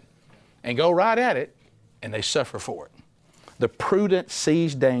to it and go right at it, and they suffer for it. The prudent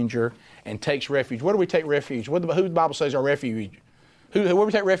sees danger and takes refuge. Where do we take refuge? Who the Bible says our refuge? Where do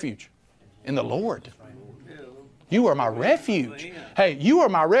we take refuge? In the Lord. You are my refuge. Hey, you are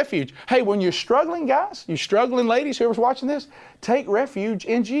my refuge. Hey, when you're struggling, guys, you struggling ladies, whoever's watching this, take refuge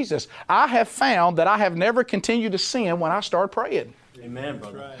in Jesus. I have found that I have never continued to sin when I start praying. Amen,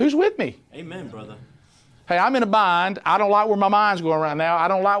 brother. Who's with me? Amen, brother. Hey, I'm in a bind. I don't like where my mind's going right now. I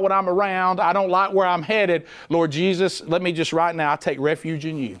don't like what I'm around. I don't like where I'm headed. Lord Jesus, let me just right now, I take refuge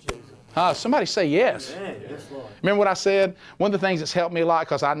in you. Somebody say yes. Yes, Lord. Remember what I said? One of the things that's helped me a lot,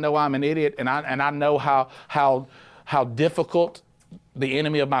 because I know I'm an idiot, and I know how difficult the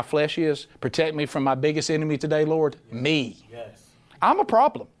enemy of my flesh is. Protect me from my biggest enemy today, Lord, me. Yes. I'm a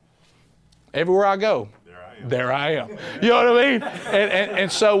problem. Everywhere I go, there I am. You know what I mean?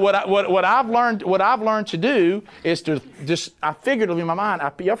 And so what I've learned to do is to just, I figuratively in my mind,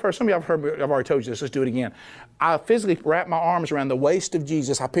 some of y'all have heard me, I've already told you this, let's do it again. I physically wrap my arms around the waist of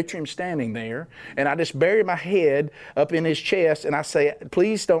Jesus. I picture him standing there, and I just bury my head up in his chest, and I say,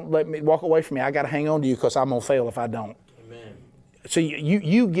 please don't let me walk away from me. I got to hang on to you because I'm going to fail if I don't. Amen. So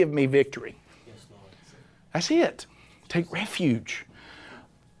you give me victory. Yes, Lord. That's it. Take refuge.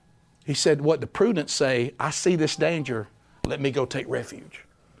 He said, what the prudent say, I see this danger, let me go take refuge.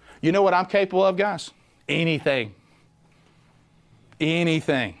 You know what I'm capable of, guys? Anything.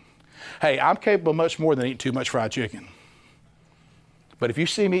 Anything. Hey, I'm capable of much more than eating too much fried chicken. But if you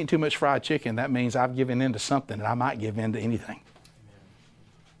see me eating too much fried chicken, that means I've given in to something, and I might give in to anything.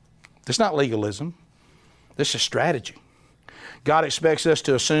 This is not legalism. This is strategy. God expects us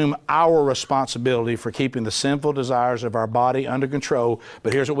to assume our responsibility for keeping the sinful desires of our body under control.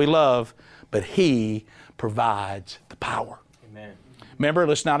 But here's what we love. But He provides the power. Amen. Remember,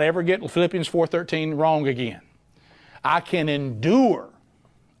 let's not ever get Philippians 4:13 wrong again. I can endure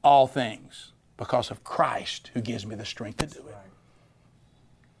all things because of Christ who gives me the strength to do it.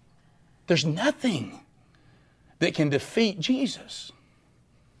 There's nothing that can defeat Jesus.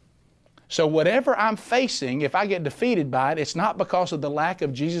 So whatever I'm facing, if I get defeated by it, it's not because of the lack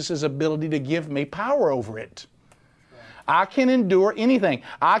of Jesus' ability to give me power over it. I can endure anything.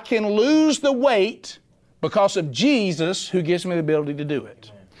 I can lose the weight because of Jesus who gives me the ability to do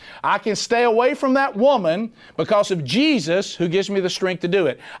it. I can stay away from that woman because of Jesus who gives me the strength to do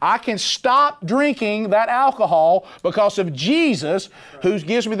it. I can stop drinking that alcohol because of Jesus who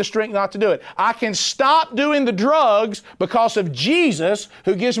gives me the strength not to do it. I can stop doing the drugs because of Jesus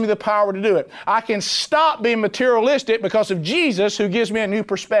who gives me the power to do it. I can stop being materialistic because of Jesus who gives me a new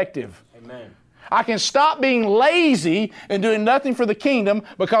perspective. Amen. I can stop being lazy and doing nothing for the kingdom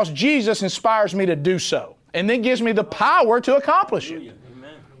because Jesus inspires me to do so and then gives me the power to accomplish it.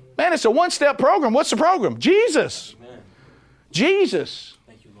 Amen. Man, it's a one-step program. What's the program? Jesus. Amen. Jesus.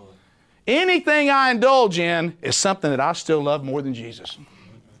 Thank you, Lord. Anything I indulge in is something that I still love more than Jesus.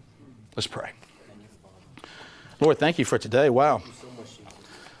 Let's pray. Lord, thank you for today. Wow.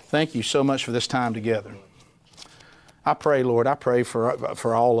 Thank you so much for this time together. I pray, Lord, I pray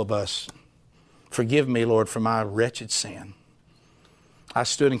for all of us. Forgive me, Lord, for my wretched sin. I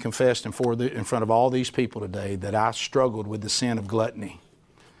stood and confessed in front of all these people today that I struggled with the sin of gluttony.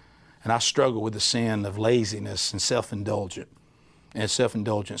 And I struggled with the sin of laziness and self-indulgence.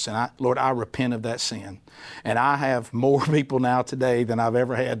 And Lord, I repent of that sin. And I have more people now today than I've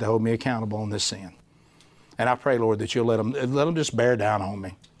ever had to hold me accountable on this sin. And I pray, Lord, that you'll let them just bear down on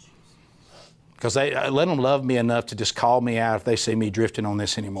me. Because let them love me enough to just call me out if they see me drifting on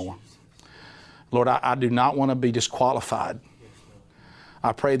this anymore. Lord, I do not want to be disqualified.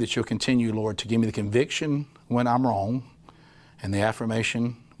 I pray that you'll continue, Lord, to give me the conviction when I'm wrong and the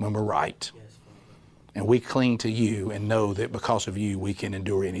affirmation when we're right. And we cling to you and know that because of you, we can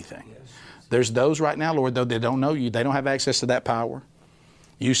endure anything. There's those right now, Lord, though, that don't know you. They don't have access to that power.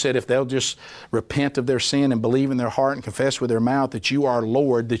 You said if they'll just repent of their sin and believe in their heart and confess with their mouth that you are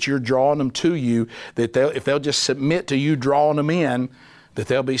Lord, that you're drawing them to you, that if they'll just submit to you drawing them in, that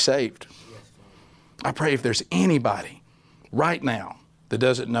they'll be saved. I pray if there's anybody right now that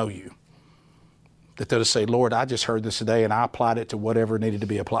doesn't know you, that they'll just say, Lord, I just heard this today and I applied it to whatever needed to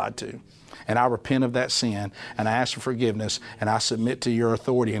be applied to. And I repent of that sin and I ask for forgiveness and I submit to your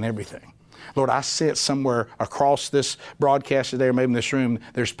authority in everything. Lord, I sit somewhere across this broadcast today or maybe in this room,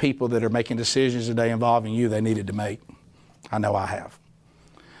 there's people that are making decisions today involving you they needed to make. I know I have.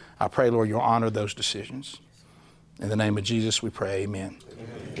 I pray, Lord, you'll honor those decisions. In the name of Jesus, we pray, amen.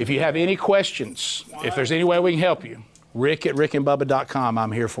 If you have any questions, if there's any way we can help you, rick@rickandbubba.com.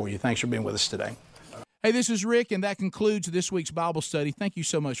 I'm here for you. Thanks for being with us today. Hey, this is Rick, and that concludes this week's Bible study. Thank you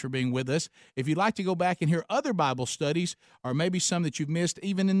so much for being with us. If you'd like to go back and hear other Bible studies, or maybe some that you've missed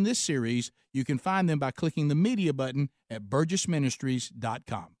even in this series, you can find them by clicking the media button at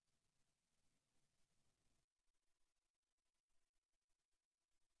burgessministries.com.